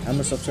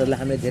हाम्रो सब्सक्राइबरलाई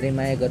हामीले धेरै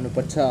माया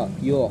गर्नुपर्छ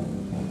यो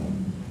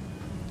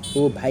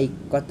ओ भाइ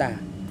कता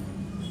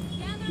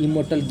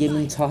इमोर्टल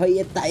गेमिङ छ है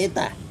यता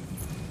यता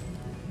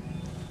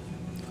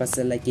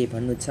कसैलाई केही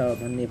भन्नु छ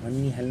भन्ने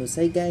भनिहाल्नुहोस्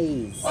है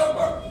गाइस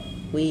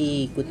उही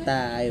कुत्ता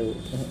आयो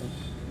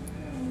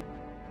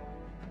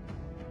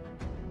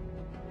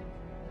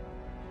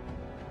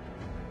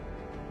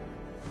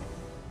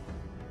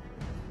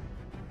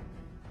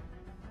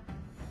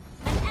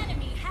An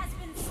enemy has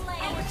been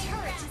slain. Our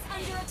turret is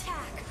under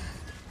attack.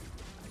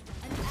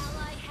 An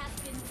ally has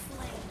been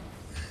slain.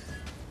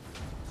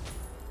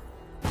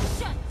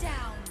 Shut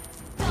down.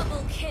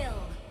 Double kill.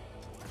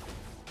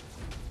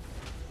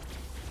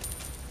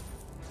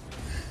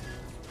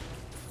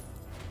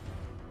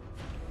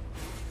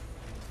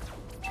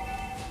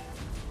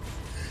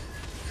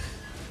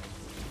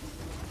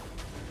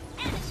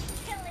 Enemy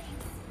killing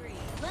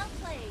spree. Well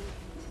played.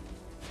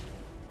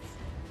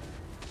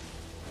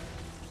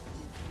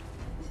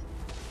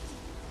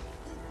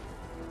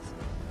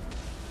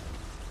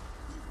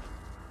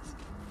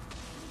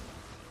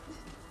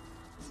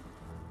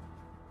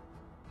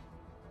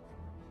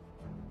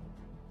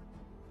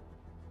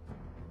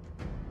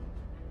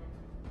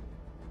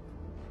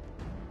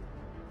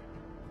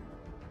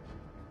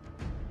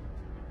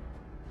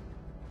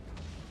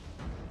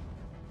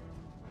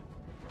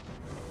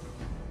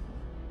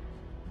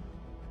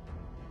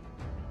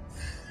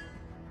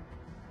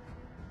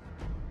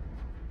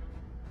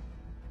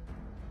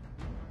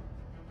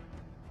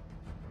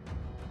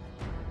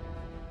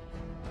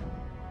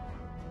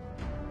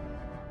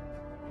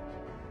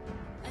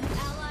 An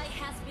ally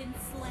has been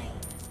slain.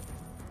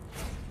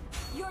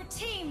 Your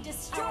team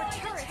destroyed. Our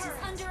turret is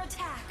under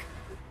attack.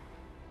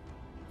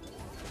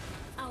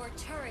 Our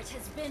turret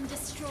has been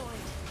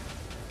destroyed.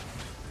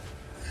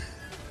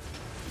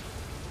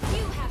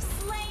 You have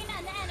slain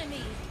an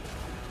enemy.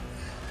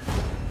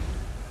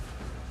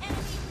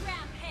 Enemy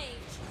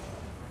rampage.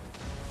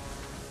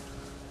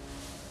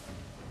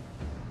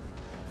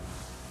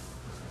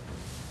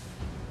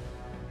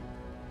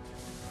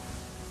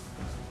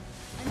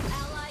 An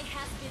ally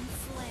has been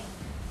slain.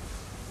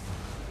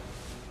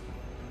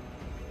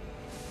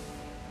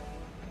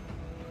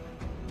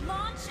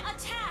 Launch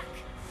attack!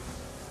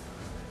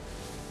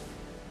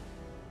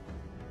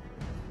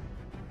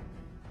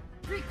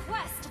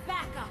 Request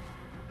backup!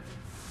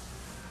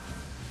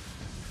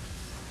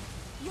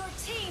 Your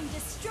team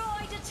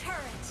destroyed a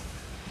turret!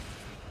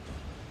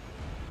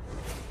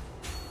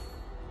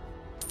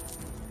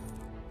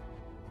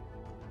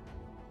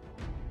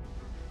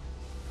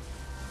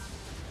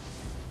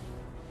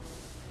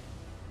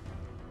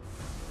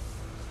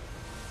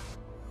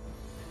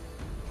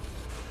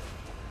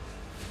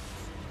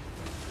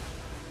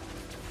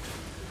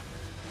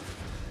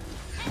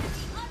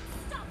 Enemy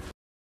unstoppable!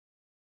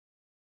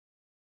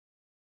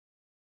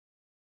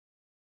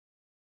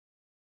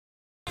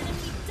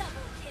 Enemy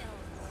double kill!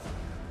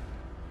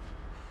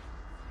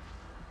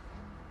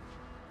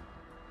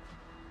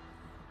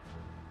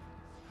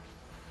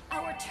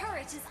 Our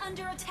turret is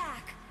under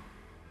attack.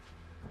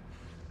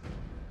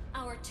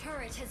 Our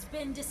turret has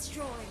been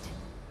destroyed.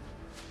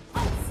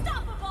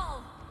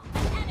 Unstoppable!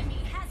 An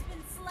enemy has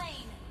been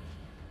slain.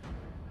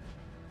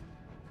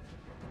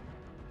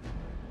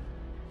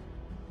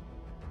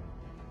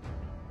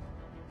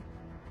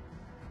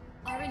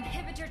 Our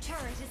inhibitor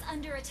turret is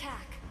under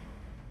attack.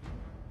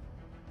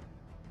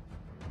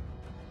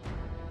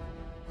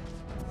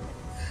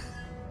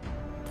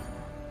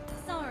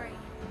 Sorry.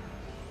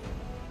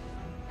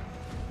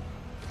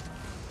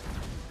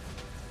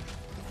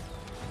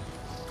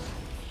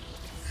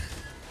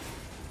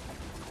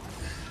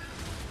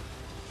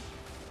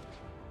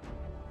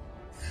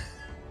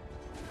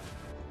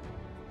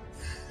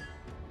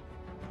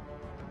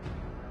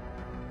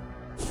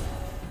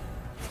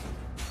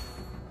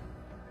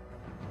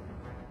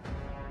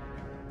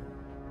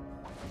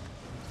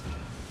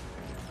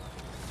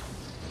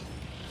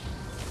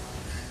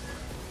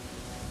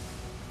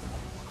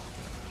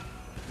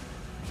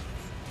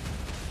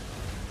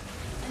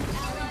 An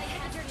ally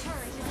inhibitor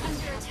turret is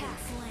under attack.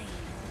 Slain.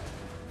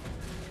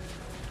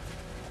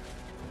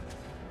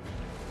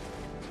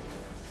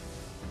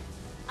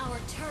 Our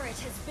turret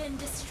has been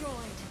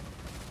destroyed.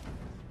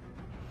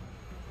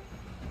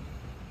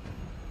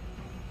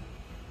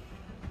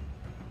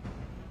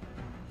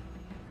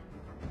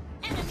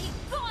 Enemy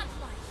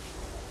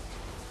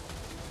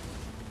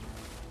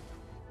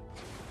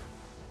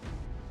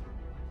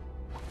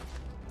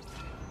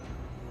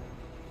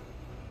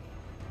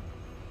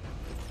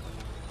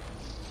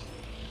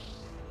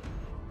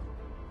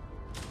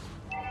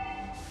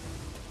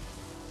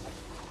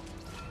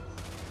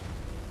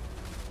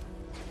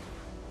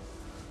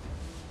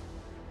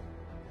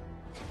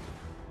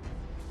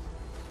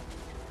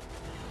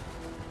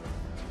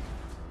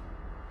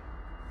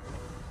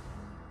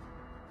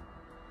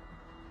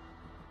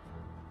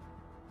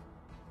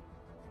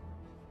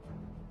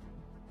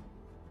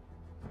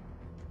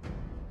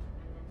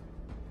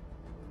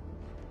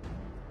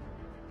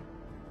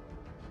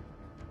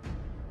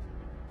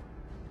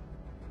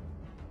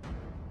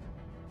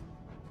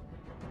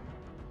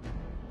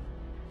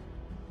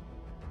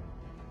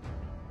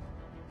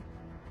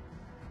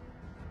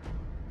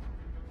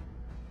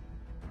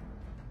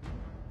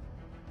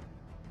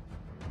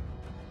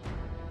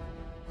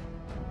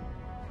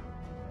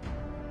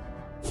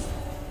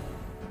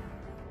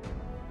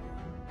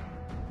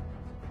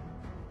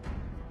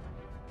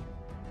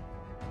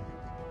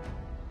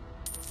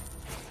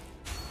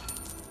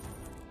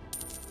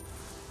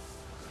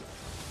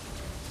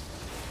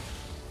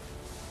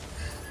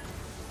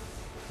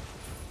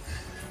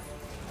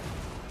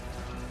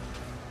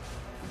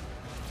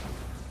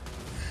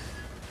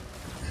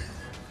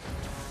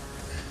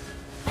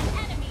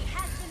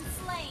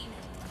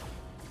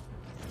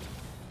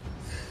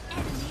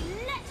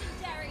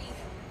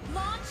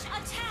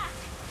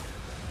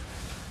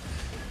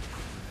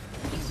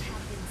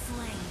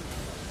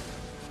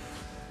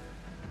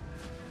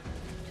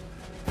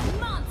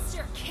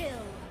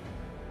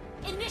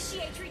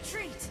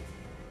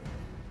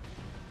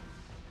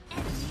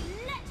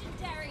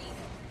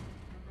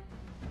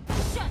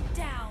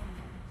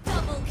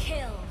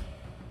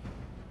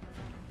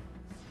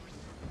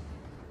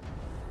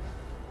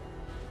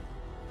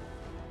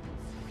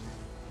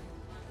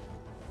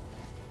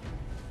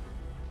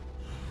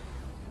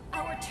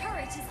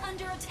turret is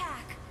under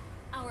attack.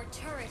 Our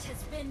turret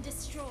has been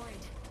destroyed.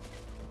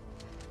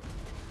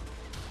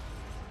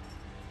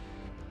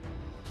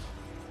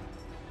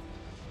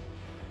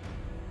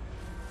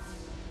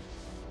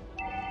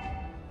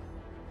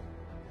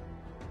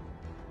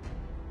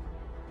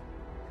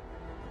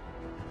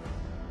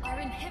 Our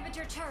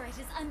inhibitor turret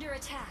is under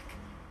attack.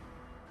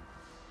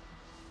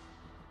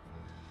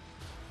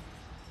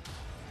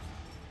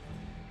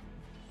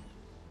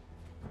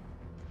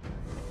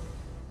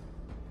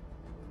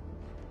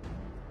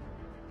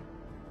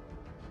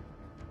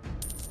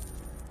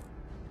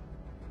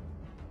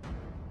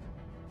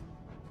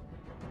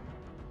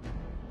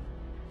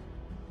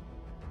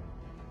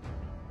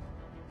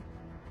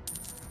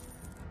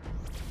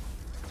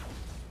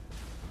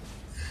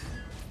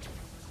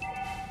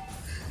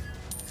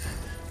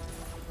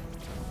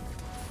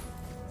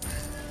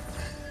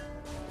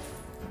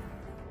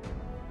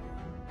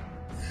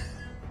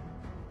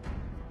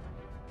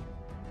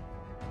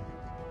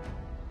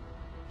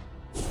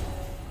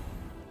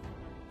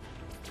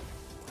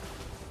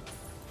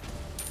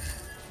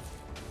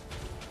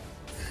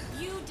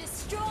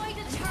 Destroyed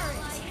a turret.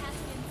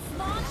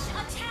 Launch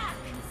attack.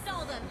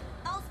 Install them.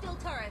 All skill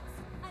turrets.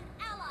 An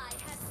ally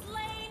has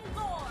slain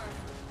Gore.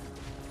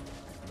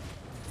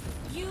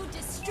 You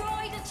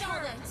destroyed a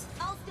turret.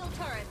 All skill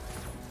turrets.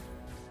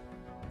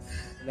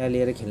 ला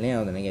लिएर खेल्नै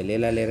आउँदैन क्या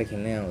लेला लिएर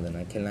खेल्नै आउँदैन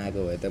खेल्न आएको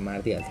भए त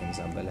मार्दिहाल्थ्यो नि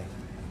सबैलाई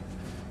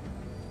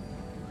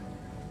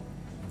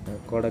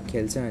कडक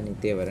खेल्छ अनि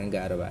त्यही भएर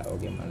गाह्रो भयो हो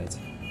क्या मलाई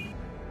चाहिँ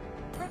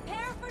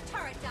Prepare for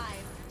turret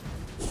dive.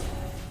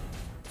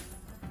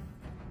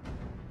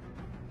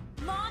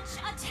 Launch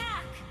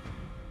attack.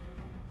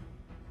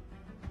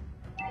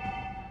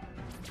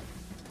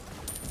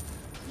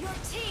 Your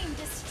team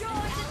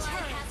destroyed a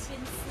turret. Has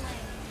been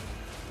slain.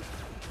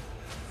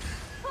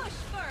 Push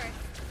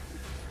first.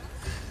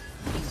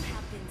 You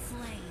have been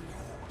slain.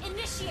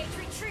 Initiate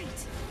retreat.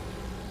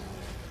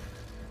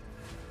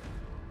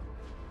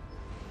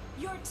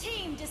 Your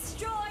team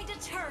destroyed a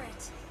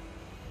turret.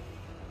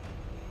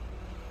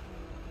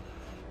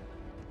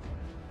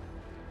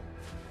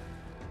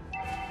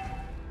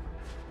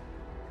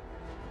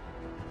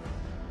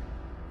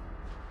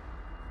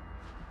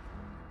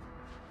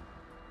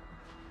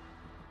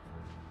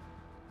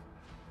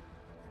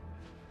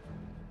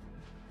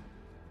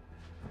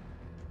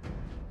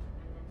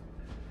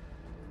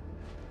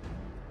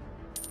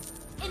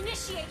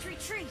 Initiate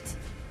retreat!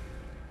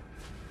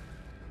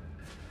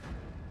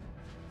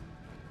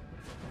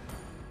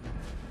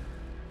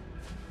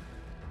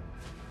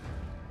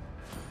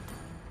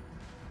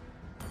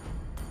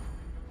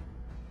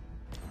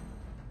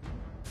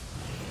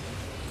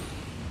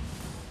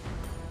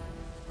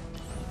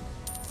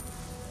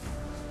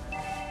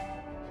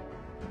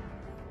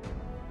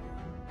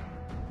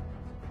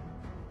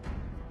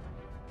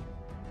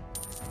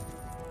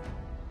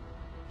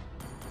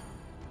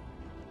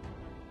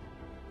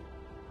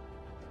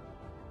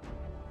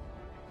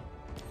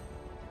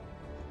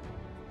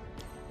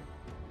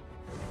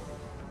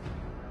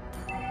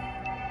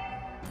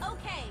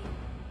 Okay.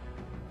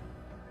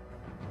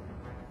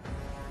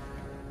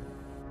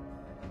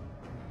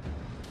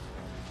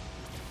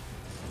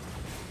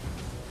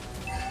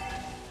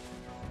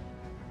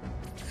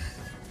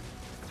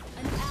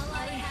 An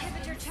ally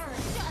inhibitor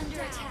turret under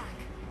attack.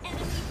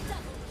 Enemy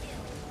double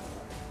kill.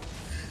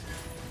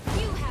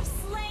 You have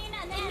slain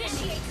an enemy.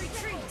 Initiate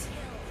retreat.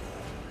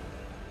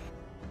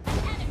 An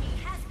enemy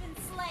has been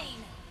slain.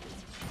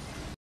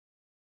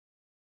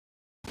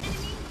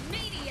 Enemy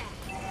maniac.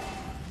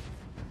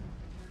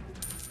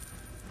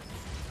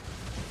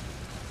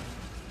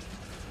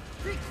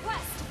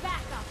 Request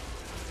backup.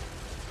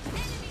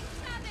 Enemy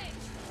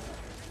savage.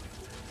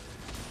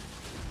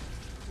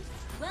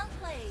 Well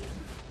played.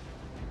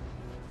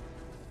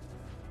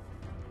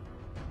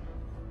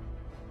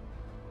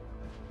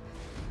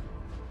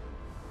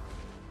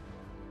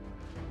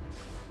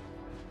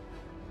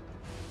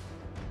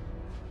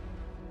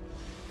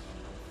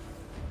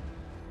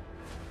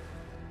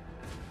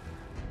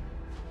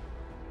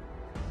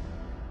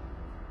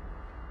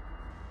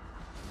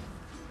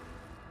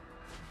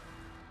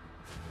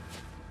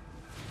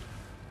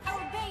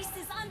 Our base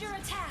is under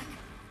attack.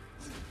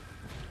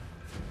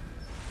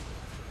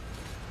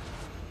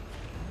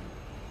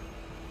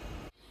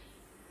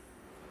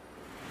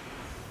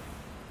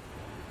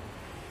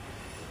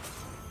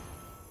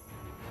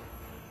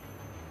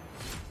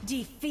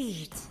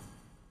 Defeat.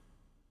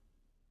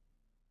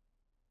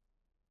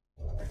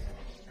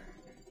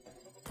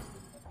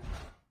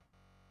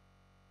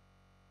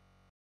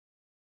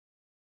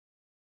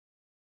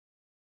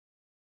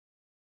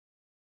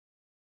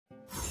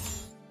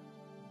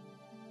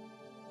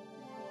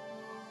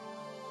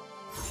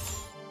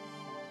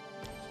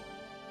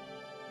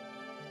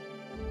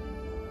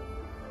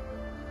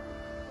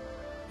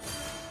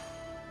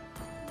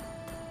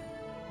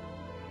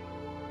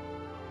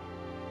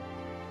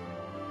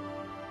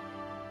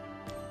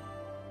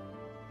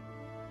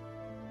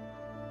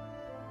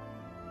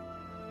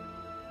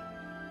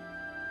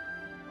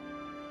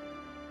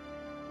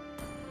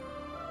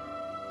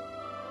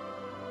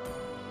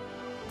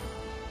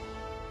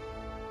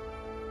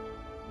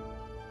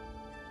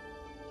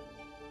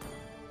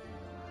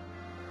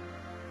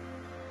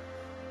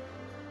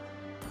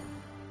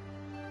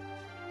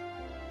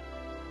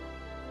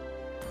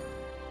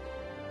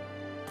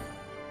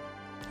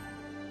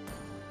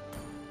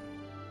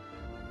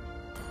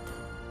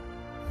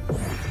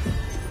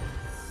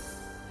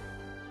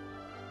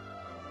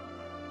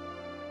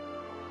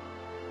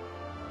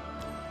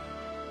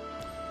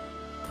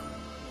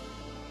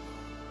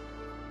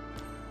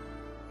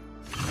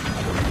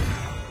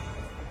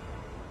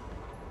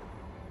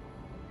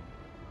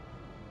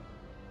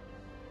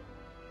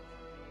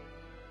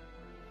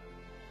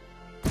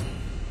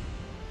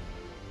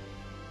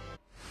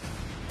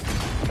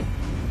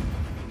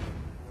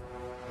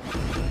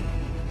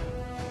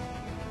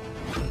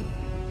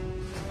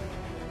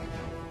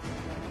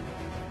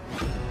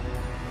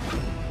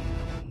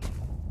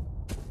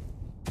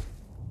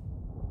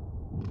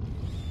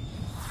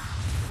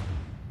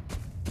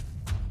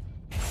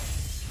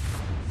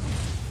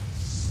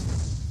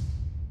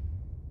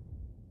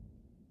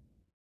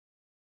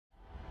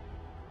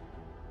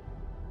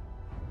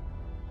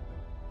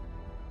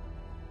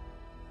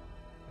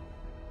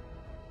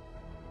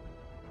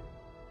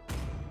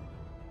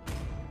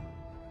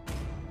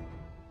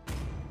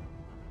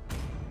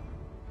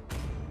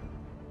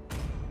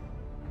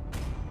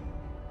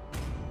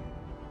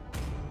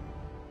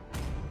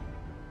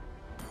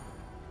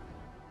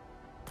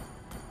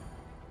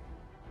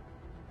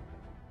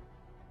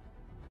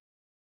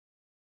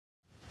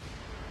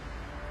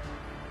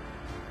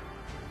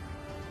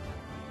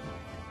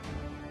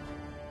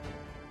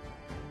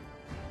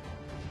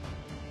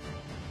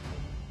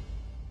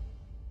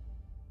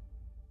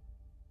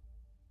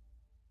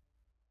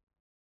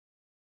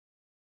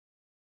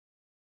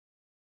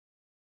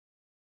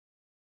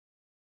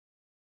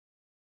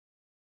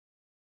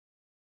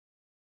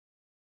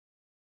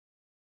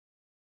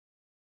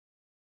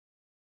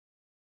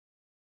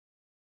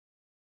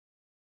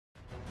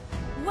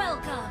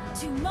 Welcome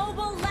to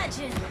Mobile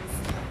Legends!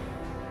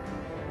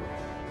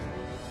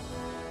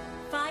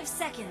 5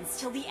 seconds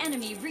till the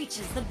enemy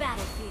reaches the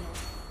battlefield.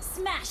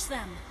 Smash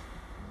them!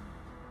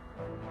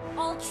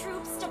 All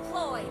troops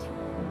deployed!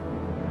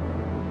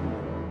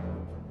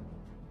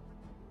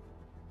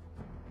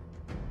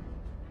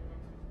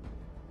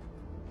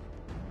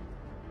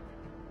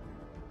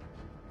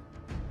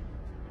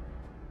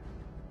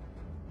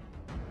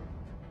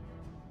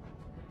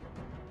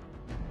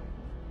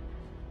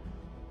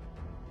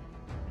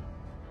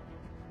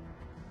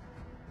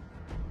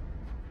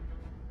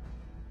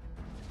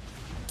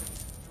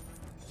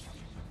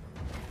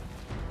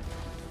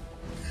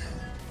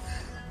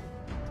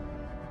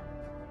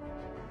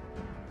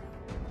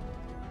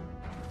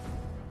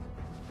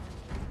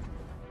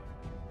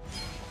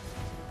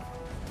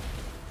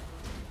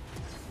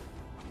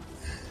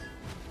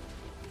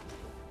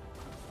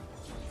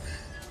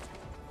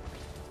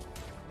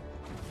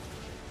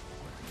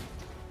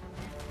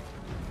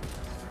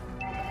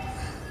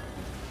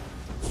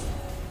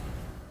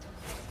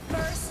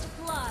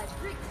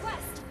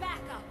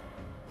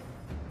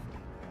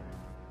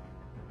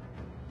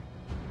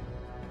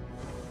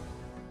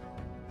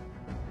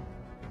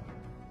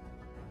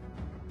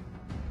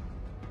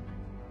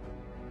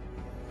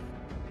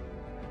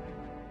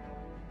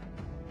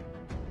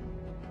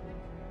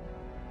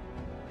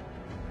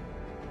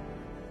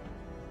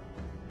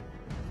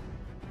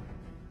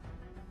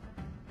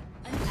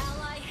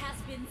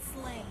 Been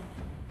slain.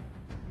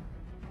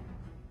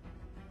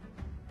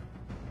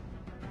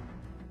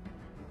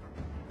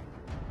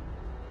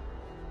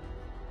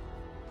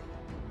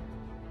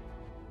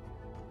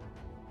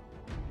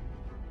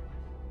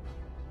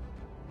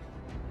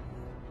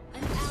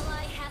 An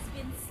ally has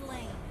been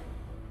slain.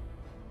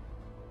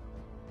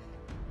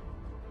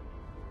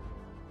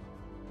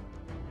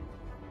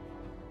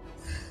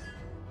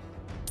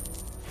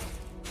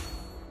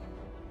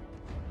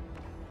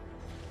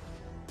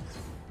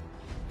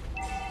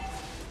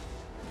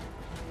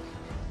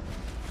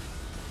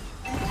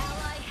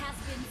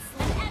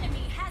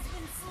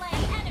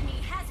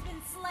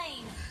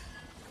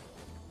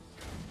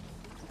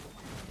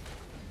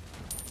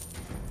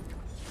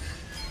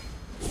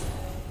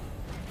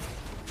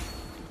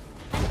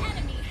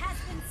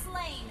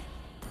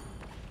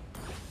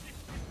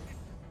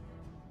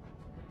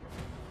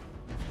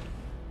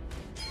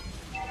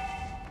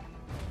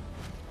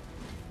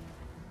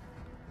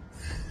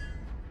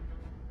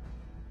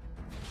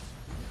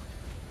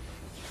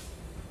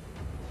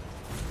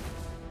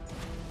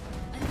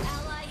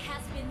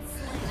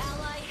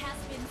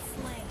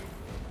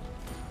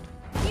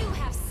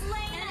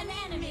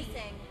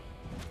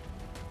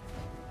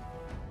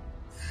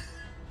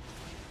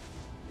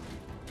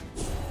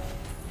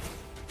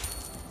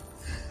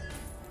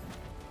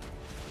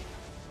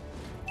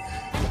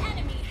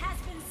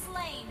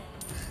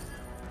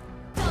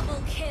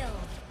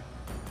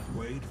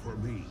 Wait for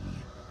me.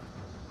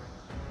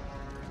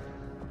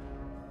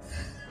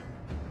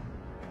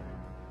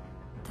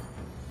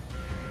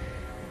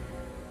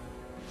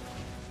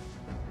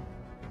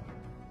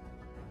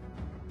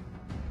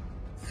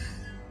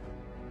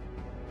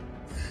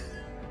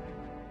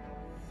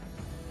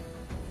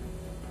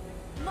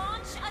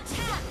 Launch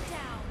attack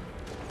down.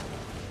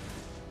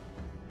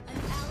 An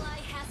ally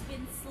has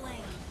been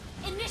slain.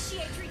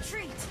 Initiate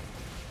retreat.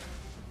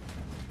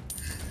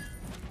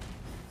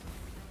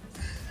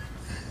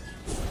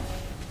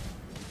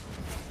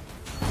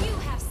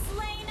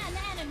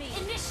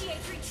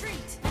 Initiate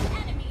retreat!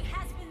 Enemy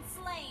has been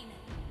slain!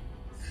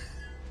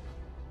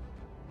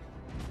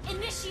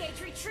 Initiate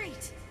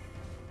retreat!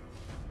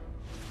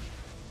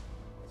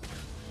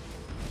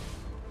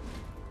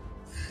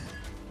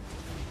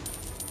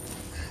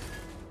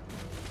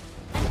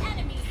 An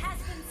enemy has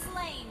been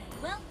slain!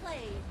 Well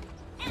played!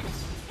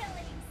 Enemy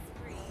killing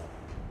spree!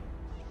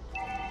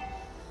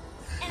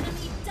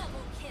 Enemy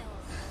double kill!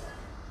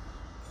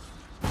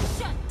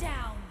 Shut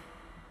down!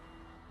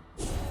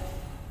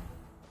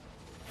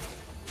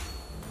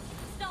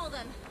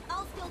 Them.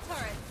 I'll skill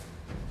turrets.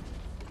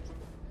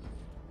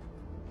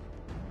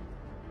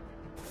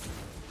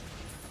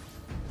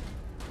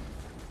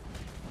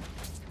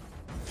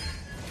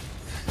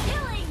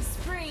 Killing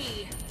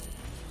spree.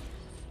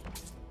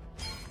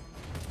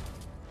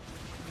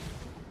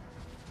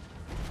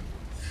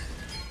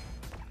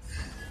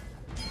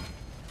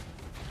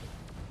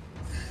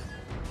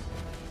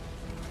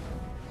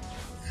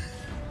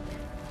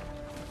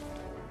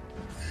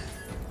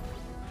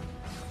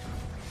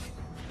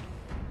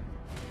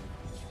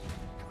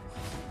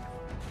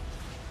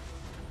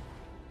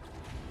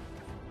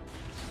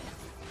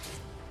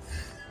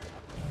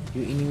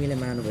 यो इनिमीले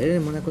मार्नु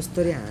भयो मलाई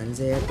कस्तरी हान्छ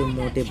यार त्यो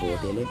मोटे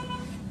भोटेले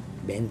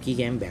भ्याम्की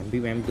क्याम भ्याम्पी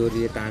भ्याम्प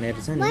दोरीले तानेर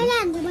छ नि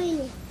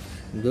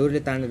दोरीले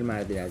तानेर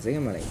मारिदिरहेको छ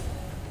क्या मलाई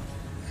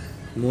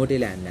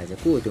मोटेले हान्दिरहेको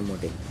छ को हो त्यो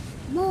मोटे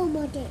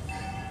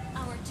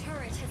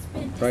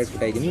टर्रेट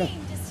फुटाइदिउँ ल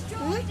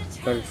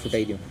टर्रेट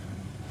फुटाइदिउँ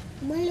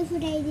मैले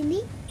फुटाइदिने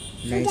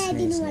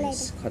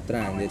नाइस खतरा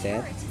हान्दै त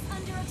यार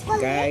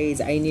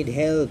गाइज आई निड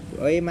हेल्प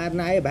ओए मार्न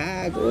आयो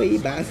भाग ओए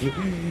भाग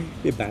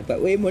ए भाग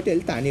ओए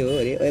मोटेले तान्यो हो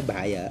अरे ओए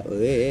भाया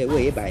ओए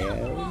ओए भाया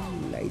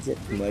लाइज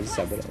मर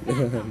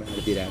सबैले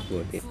मार्दिरहेको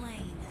हो त्यो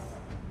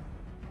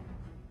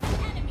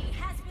Enemy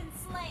has been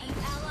slain.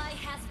 An ally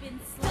has been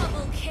slain.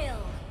 Double kill.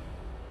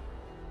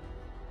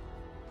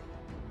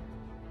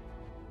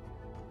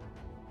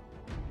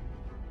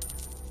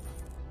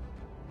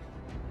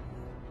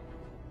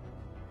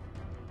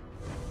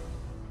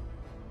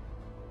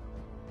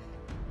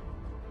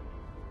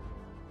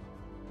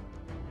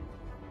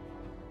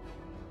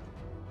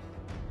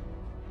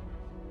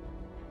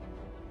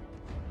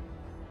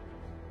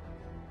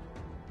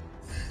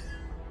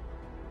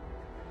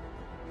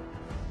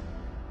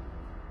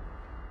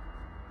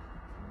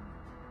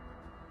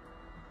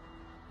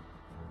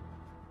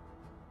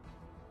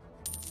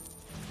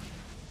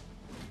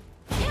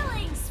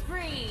 Killing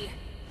spree.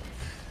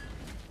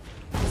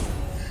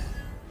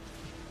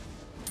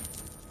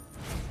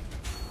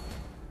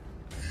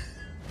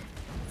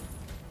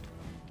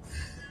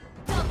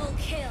 Double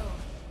kill.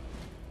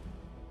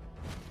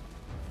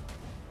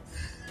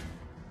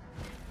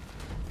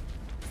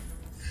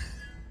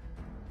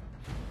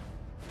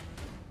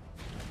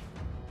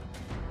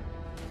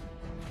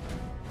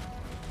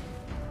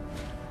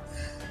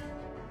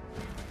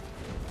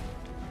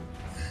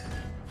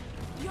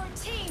 Your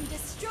team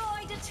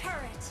destroyed a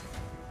turret.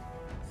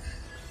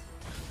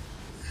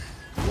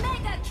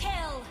 Mega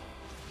kill.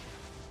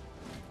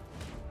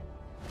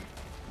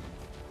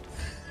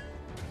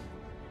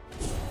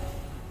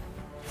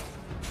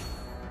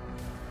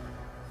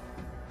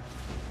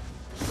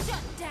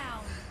 Shut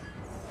down.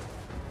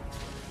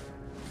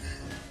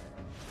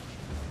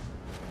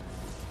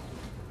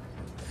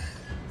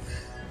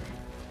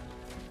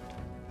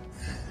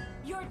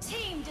 Your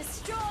team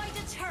destroyed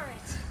a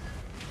turret.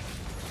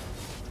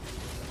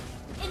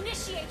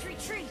 Initiate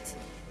retreat.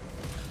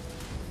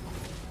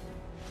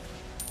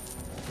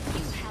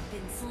 You have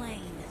been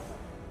slain.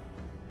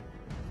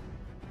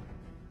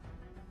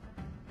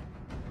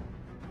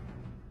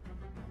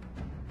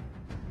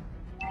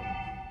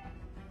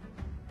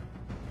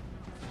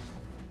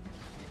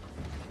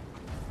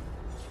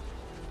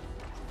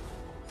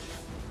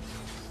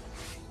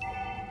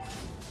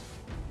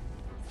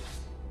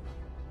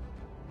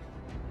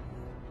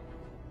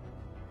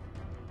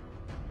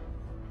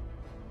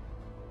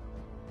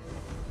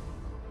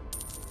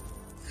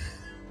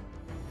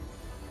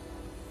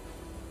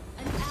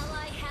 An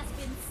ally has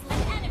been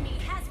slain. An enemy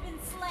has been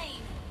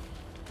slain.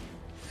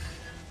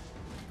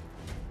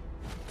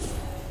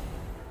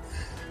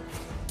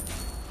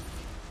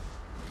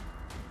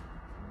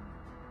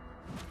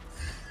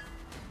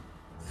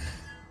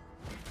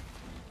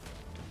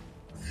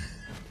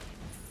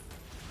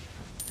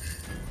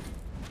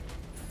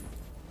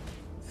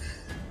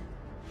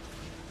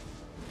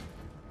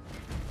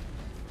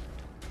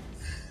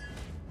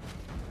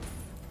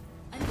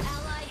 An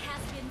ally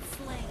has been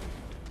slain.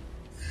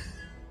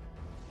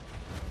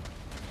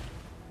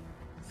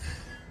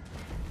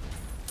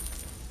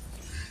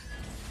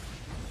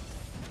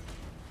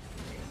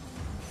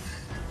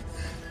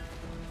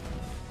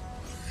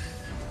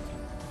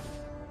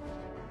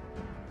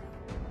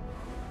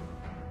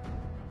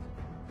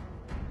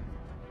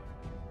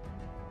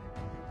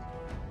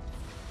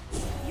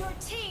 Your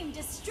team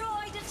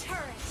destroyed a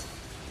turret.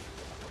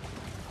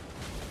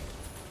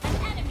 An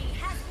enemy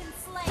has been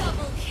slain.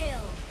 Double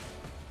kill.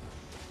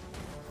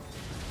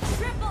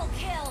 Triple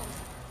kill.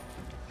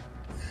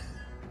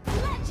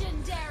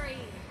 Legendary.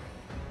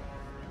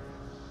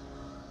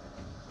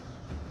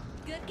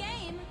 Good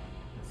game.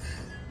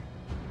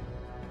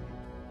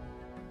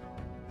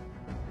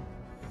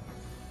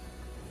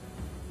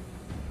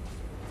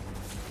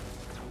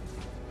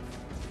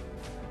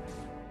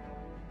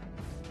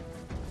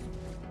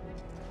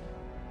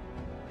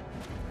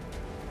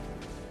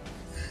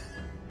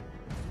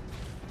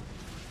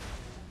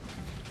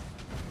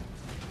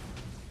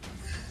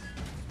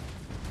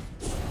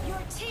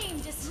 Your team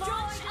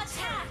destroyed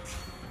attack.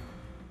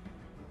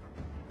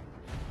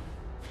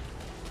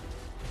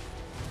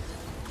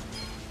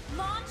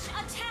 Launch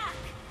attack.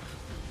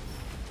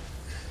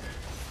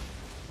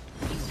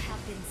 You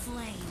have been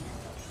slain.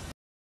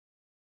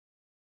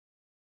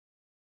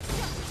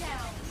 Shut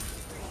down.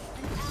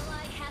 An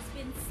ally has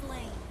been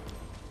slain.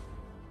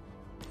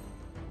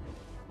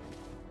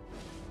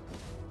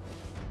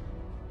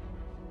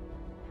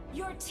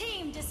 Your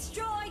team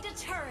destroyed a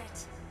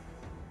turret.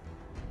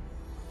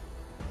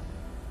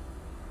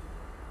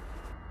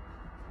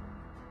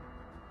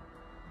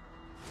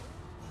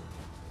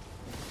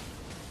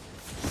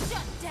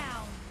 Shut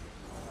down.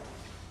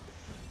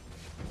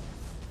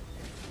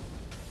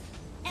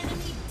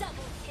 Enemy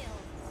double kill.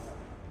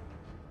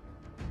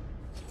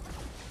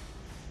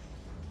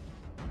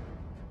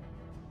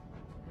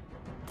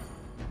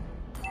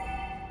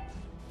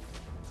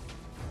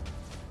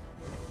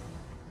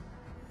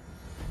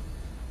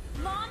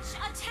 Launch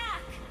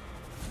attack.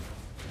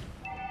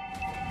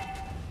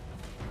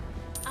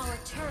 Our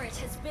turret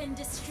has been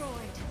destroyed.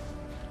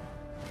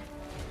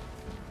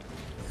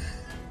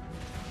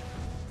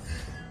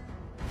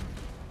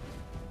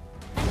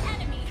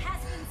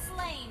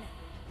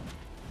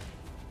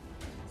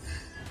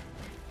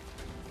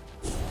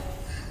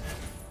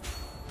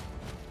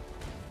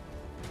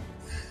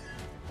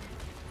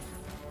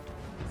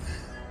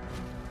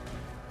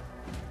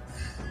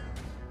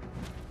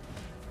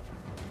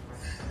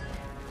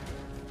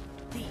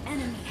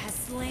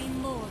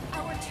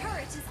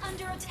 turret is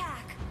under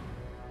attack.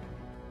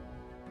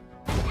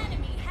 An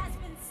enemy has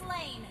been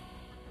slain.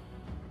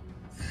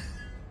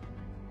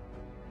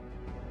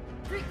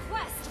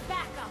 Request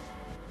backup.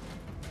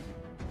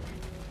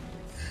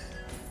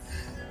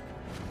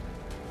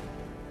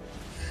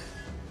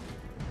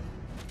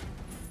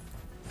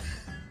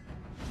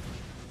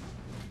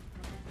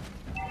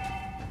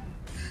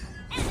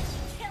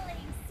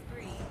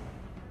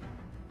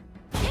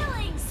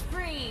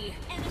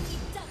 Enemy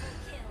double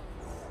kill.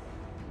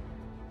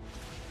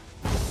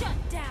 Shut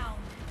down.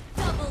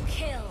 Double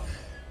kill.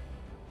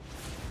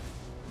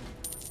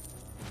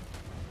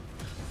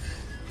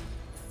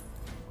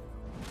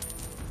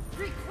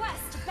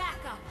 Request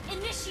backup.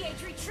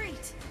 Initiate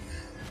retreat.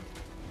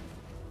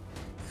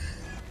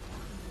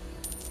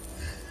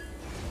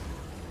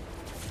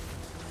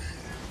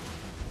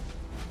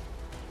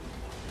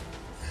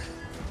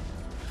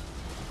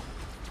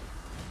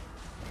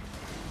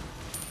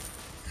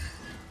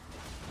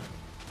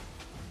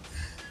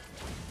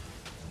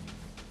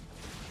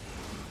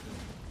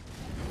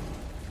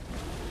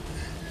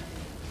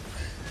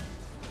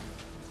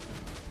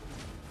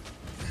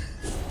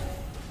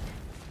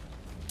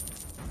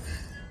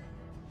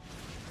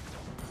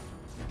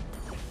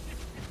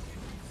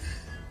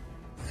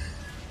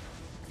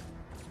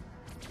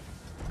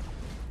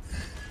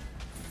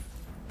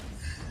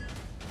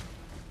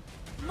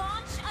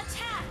 Launch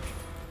attack!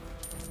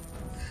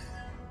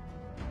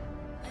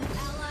 An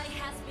ally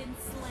has been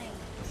slain.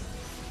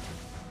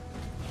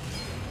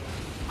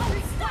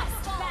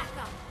 Request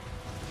backup!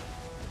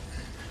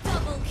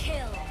 Double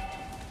kill!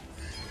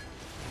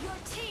 Your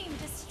team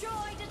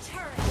destroyed a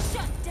turret!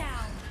 Shut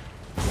down!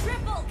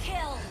 Triple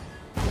kill!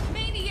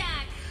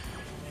 Maniac!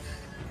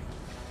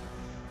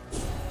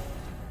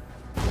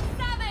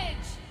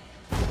 Savage!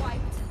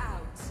 Wiped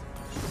out!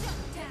 Shut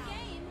down!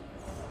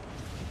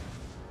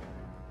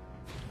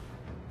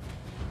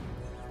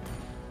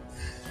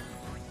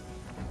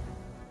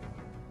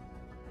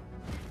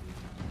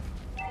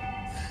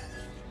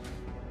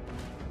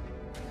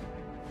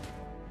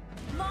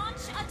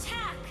 Launch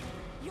attack!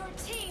 Your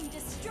team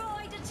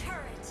destroyed a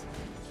turret!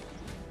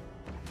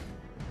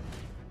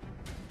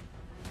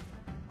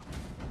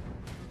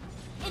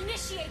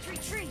 Initiate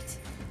retreat!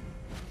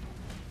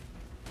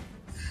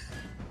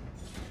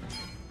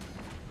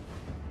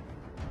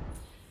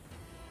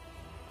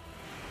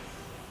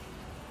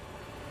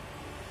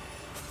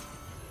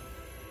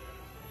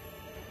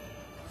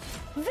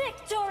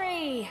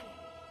 Victory!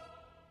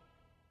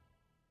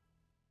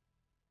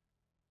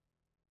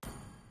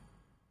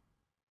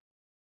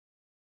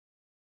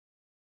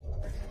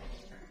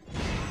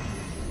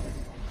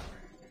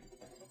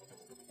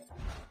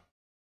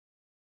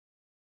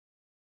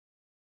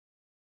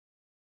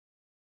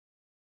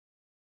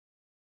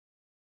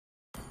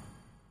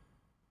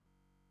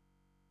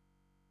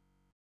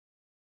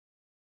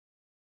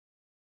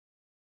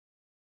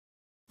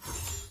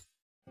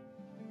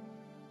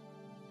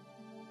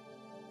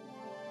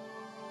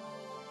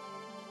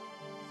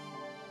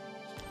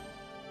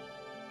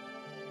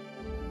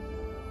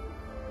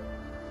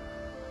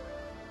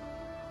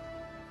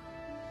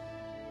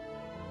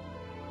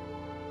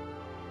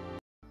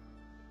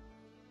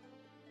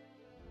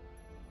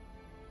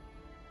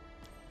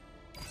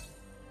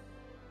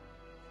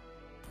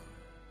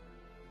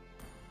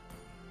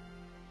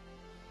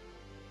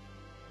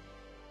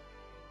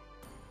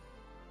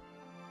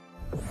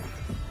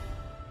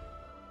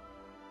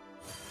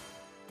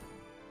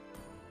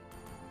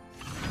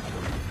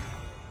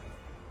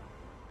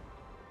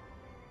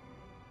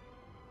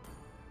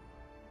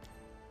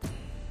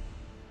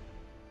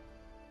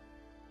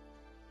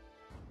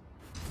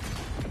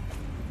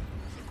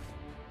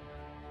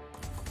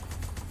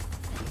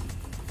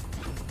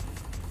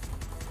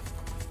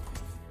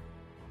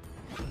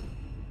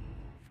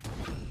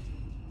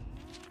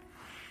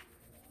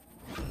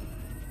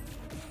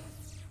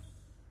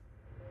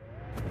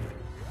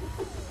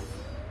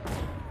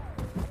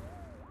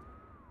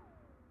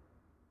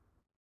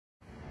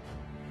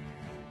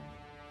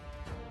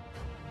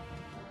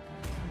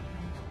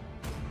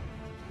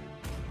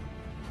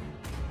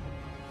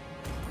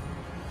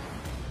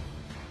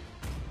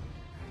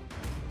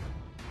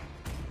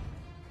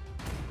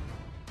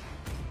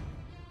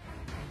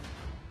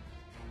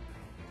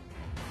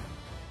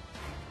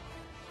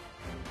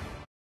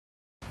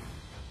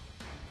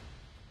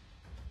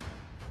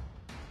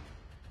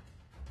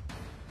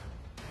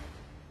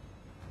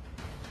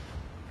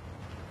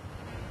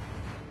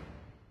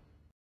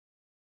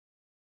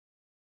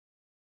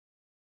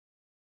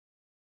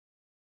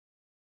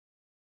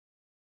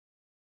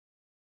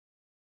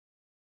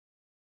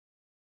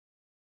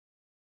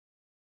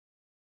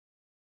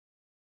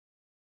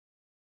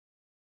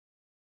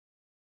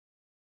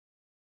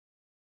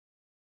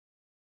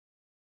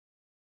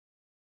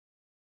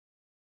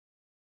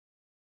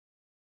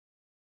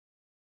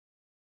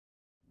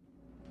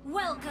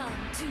 Welcome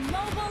to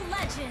Mobile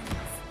Legends!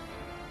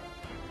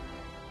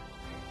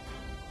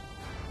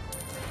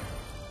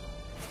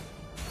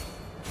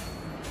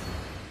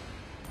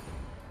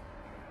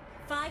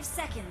 5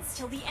 seconds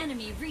till the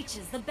enemy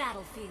reaches the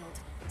battlefield.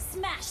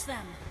 Smash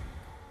them!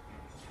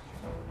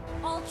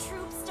 All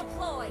troops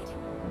deployed!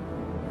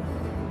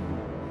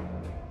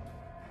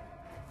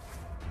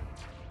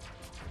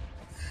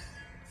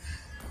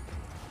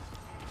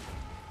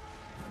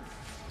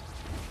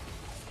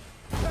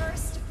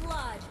 First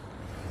blood!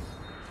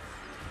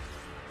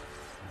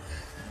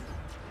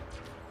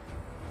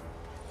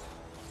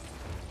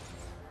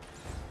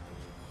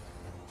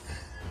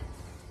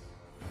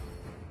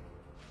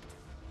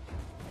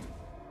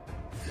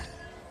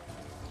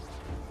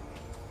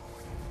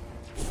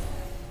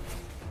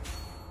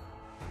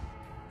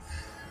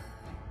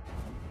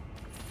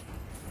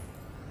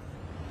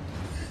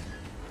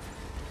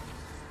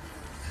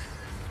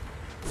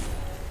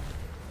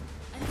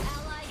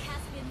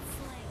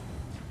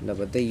 ल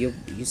भन्दै यो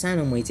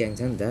सानो मैच्याङ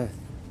छ नि त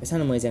यो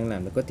सानो मैच्याङले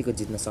हामीले कतिको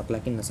जित्न सक्ला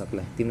कि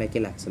नसक्ला तिमीलाई के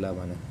लाग्छ ल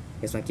भन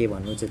यसमा के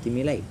भन्नु छ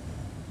तिमीलाई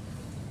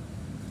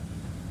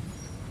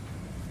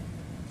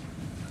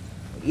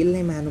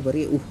यसलाई मार्नु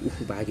पर्यो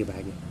भाग्यो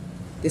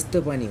त्यस्तो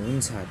पनि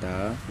हुन्छ त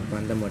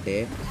भन्दा मोटे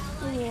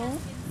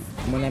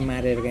मलाई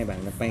मारेर कहीँ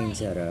भाग्न पाइन्छ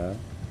र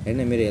हैन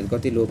मेरो हेल्थ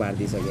कति लो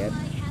पार्दिसक्यो यार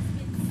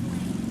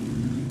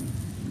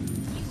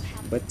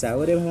बचाऊ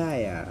रे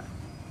भाया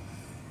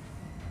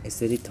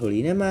यसरी थोडी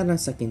नै मार्न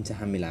सकिन्छ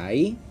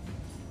हामीलाई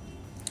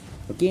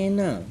हो कि हैन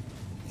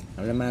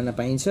हामीलाई मार्न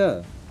पाइन्छ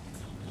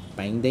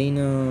पाइँदैन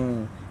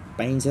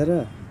पाइन्छ र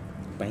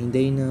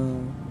पाइँदैन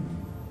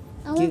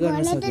के गर्न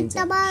सकिन्छ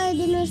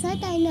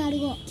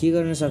के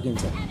गर्न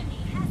सकिन्छ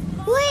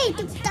ओइ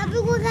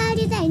तपाईको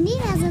गाडी त हैन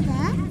राजा त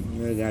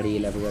मेरो गाडी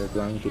यसलाई पुगेर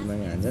टुवाङ टिरमा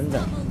हान्छ नि त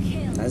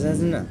थाहा छ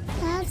न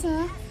थाहा छ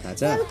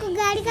तपाईको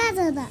गाडी कहाँ छ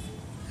त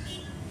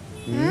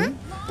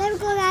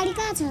तपाईको गाडी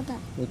कहाँ छ त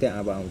उ त्यहाँ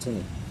अब आउँछ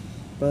नि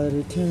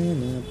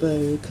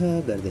पर्खा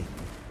गर्दै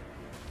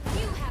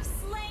You have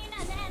slain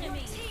an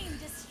enemy. Your team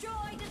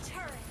destroyed a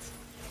turret.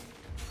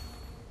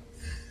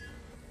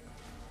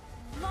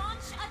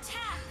 Launch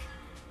attack.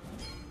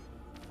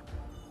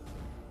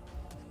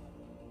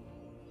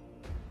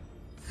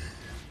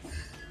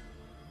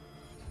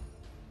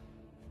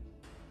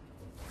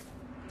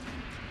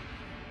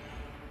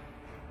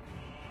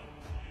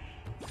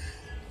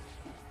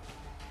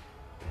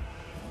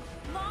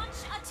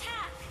 Launch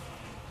attack.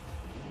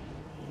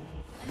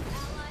 An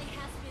ally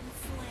has been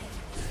slain.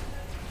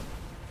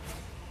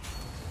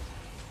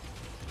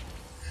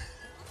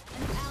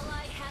 An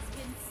ally has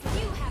been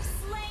slain. You have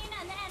slain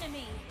an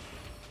enemy.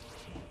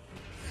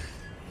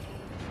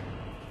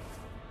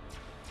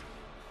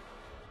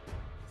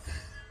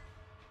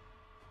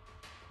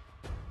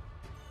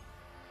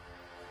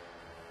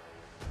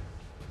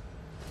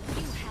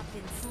 You have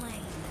been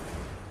slain.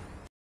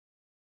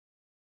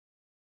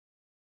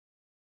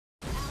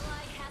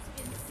 Ally has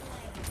been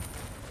slain.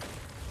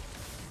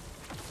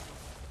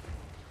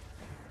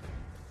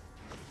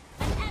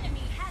 An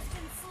enemy has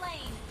been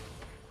slain.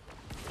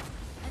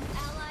 An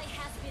ally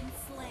has been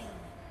slain.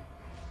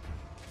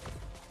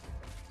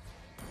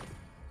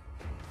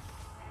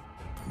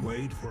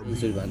 Wait for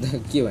यसरी me. भन्दा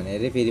के भने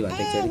रे फेरि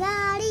भन्दै एकचोटि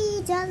गाडी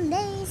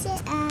चल्दैछ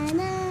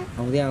आमा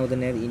आउँदै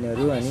आउँदैन यार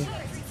यिनीहरू अनि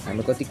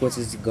हामी कति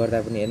कोसिस गर्दा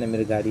पनि हेर्न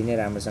मेरो गाडी नै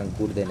राम्रोसँग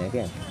कुट्दैन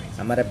क्या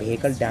हमारा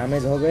भेहिकल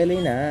डैमेज हो गया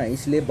ना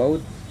इसलिए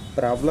बहुत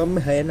प्रॉब्लम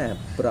है ना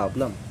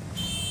प्रॉब्लम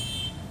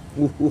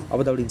अब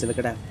दौडिन्छ ल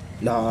केटा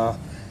ल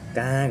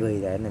कहाँ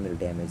गइरह्यो हेर्न मेरो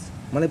ड्यामेज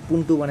मलाई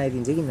पुन्टु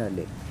बनाइदिन्छ कि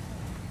यिनीहरूले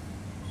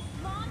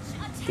Launch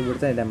attack. त्यो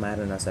त यसलाई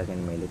मार्न नसकेँ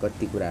मैले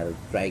कति कुराहरू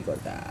ट्राई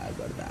गर्दा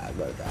गर्दा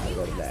गर्दा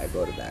गर्दा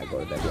गर्दा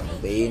गर्दा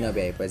हुँदै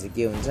नभ्याएपछि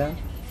के हुन्छ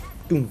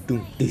टुङ टुङ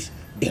टिस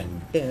ड्याङ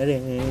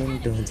ड्याङ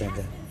टुङ जान्छ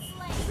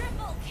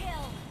Triple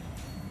kill.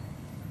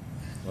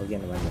 हो कि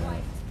भन्नु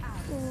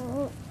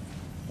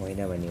होइन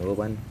भने हो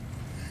भन्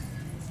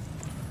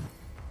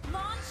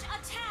Launch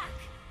attack.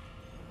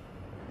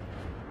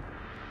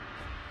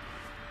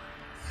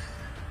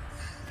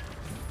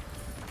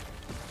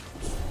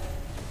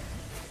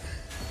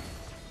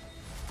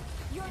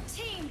 Your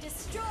team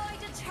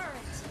destroyed a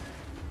turret.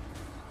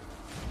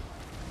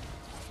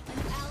 An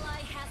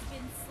ally has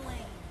been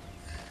slain.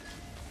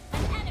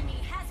 An enemy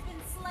has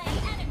been slain.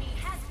 Enemy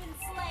has been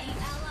slain.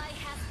 Ally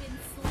has been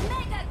slain.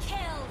 Mega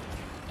kill.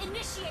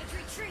 Initiate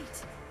retreat.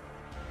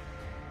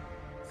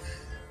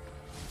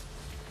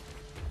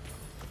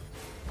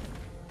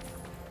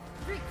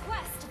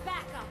 Request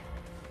backup.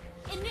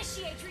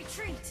 Initiate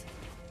retreat.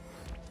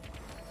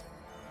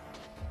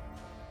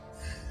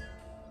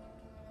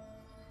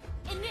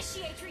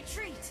 Initiate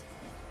retreat.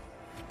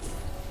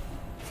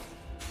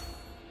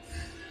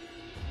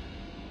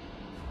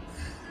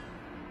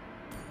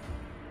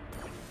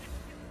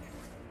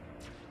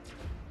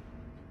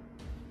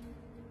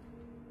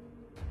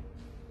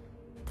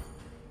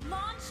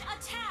 Launch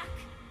attack.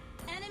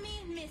 Enemy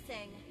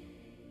missing.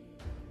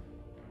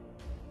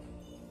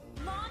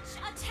 Launch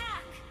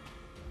attack.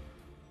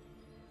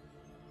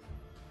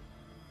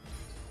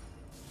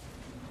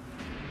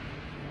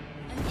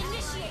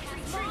 Initiate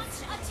retreat. Launch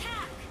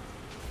attack.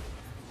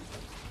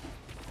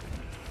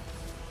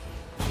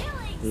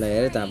 Killing ल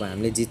हेर त अब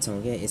हामीले जित्छौँ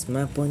क्या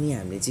यसमा पनि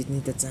हामीले जित्ने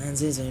त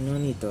चान्सै छैन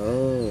नि त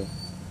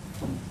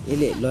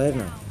यसले ल हेर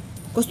न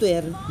कस्तो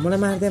यार मलाई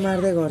मार्दै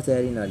मार्दै गर्छ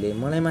यार यिनीहरूले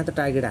मलाई मात्र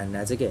टार्गेट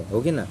हान्न छ क्या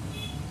हो कि न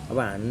अब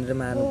हानेर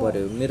मार्नु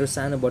पर्यो मेरो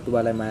सानो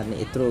बटुवालाई मार्ने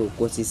यत्रो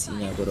कोसिस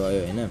यिनीहरूको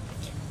रह्यो होइन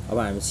अब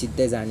हामी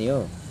सिधै जाने हो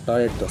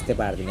टरेट ध्वस्तै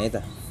पार्दिने है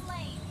त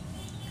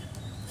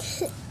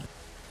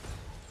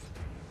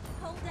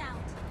Hold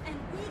out, and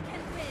we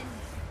can win.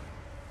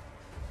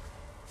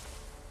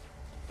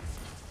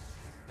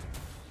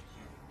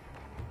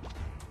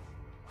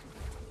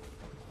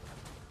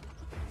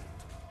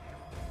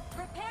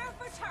 Prepare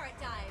for turret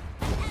dive.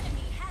 An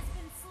enemy has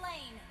been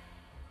slain.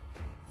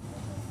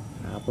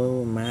 अब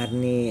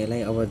मार्ने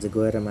यसलाई अब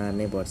गएर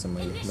मार्नै पर्छ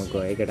मैले म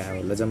गएँ केटा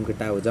हो ल जम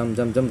केटा हो जम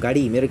जम जम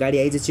गाडी मेरो गाडी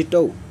आइज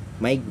छिट्टो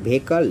माइक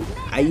भेहिकल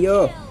आइयो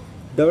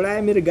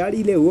दौडायो मेरो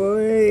गाडीले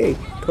ओए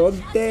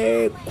ठोक्दे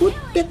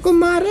कुटेको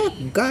मारे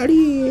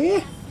गाडी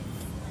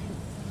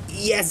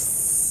यस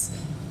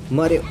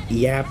मर्यो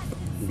याप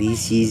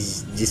दिस इज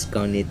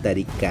जिस्काउने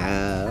तरिका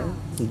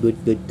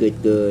गुड गुड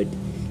गुड गुड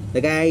ल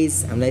गाइस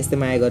हामीलाई यस्तै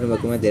माया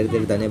गर्नुभएकोमा धेरै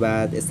धेरै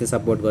धन्यवाद यस्तै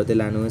सपोर्ट गर्दै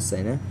लानुहोस्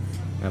होइन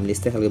हामीले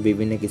यस्तै खालको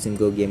विभिन्न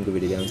किसिमको गेमको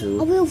भिडियो ल्याउँछौँ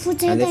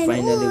हामीले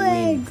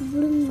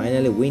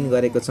फाइनली विन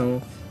गरेको छौँ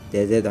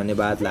धेरै धेरै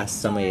धन्यवाद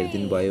लास्टसम्म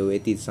हेरिदिनु भयो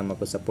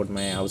यतिसम्मको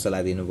सपोर्टमा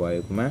हौसला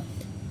दिनुभएकोमा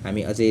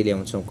हामी अझै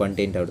ल्याउँछौँ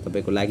कन्टेन्टहरू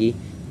तपाईँको लागि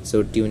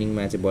सो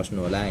ट्युनिङमा चाहिँ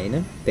बस्नु होला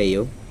होइन त्यही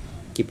हो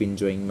किप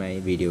enjoying my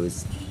videos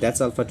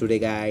that's all for today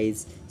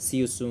guys see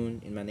you soon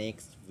in my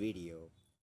next video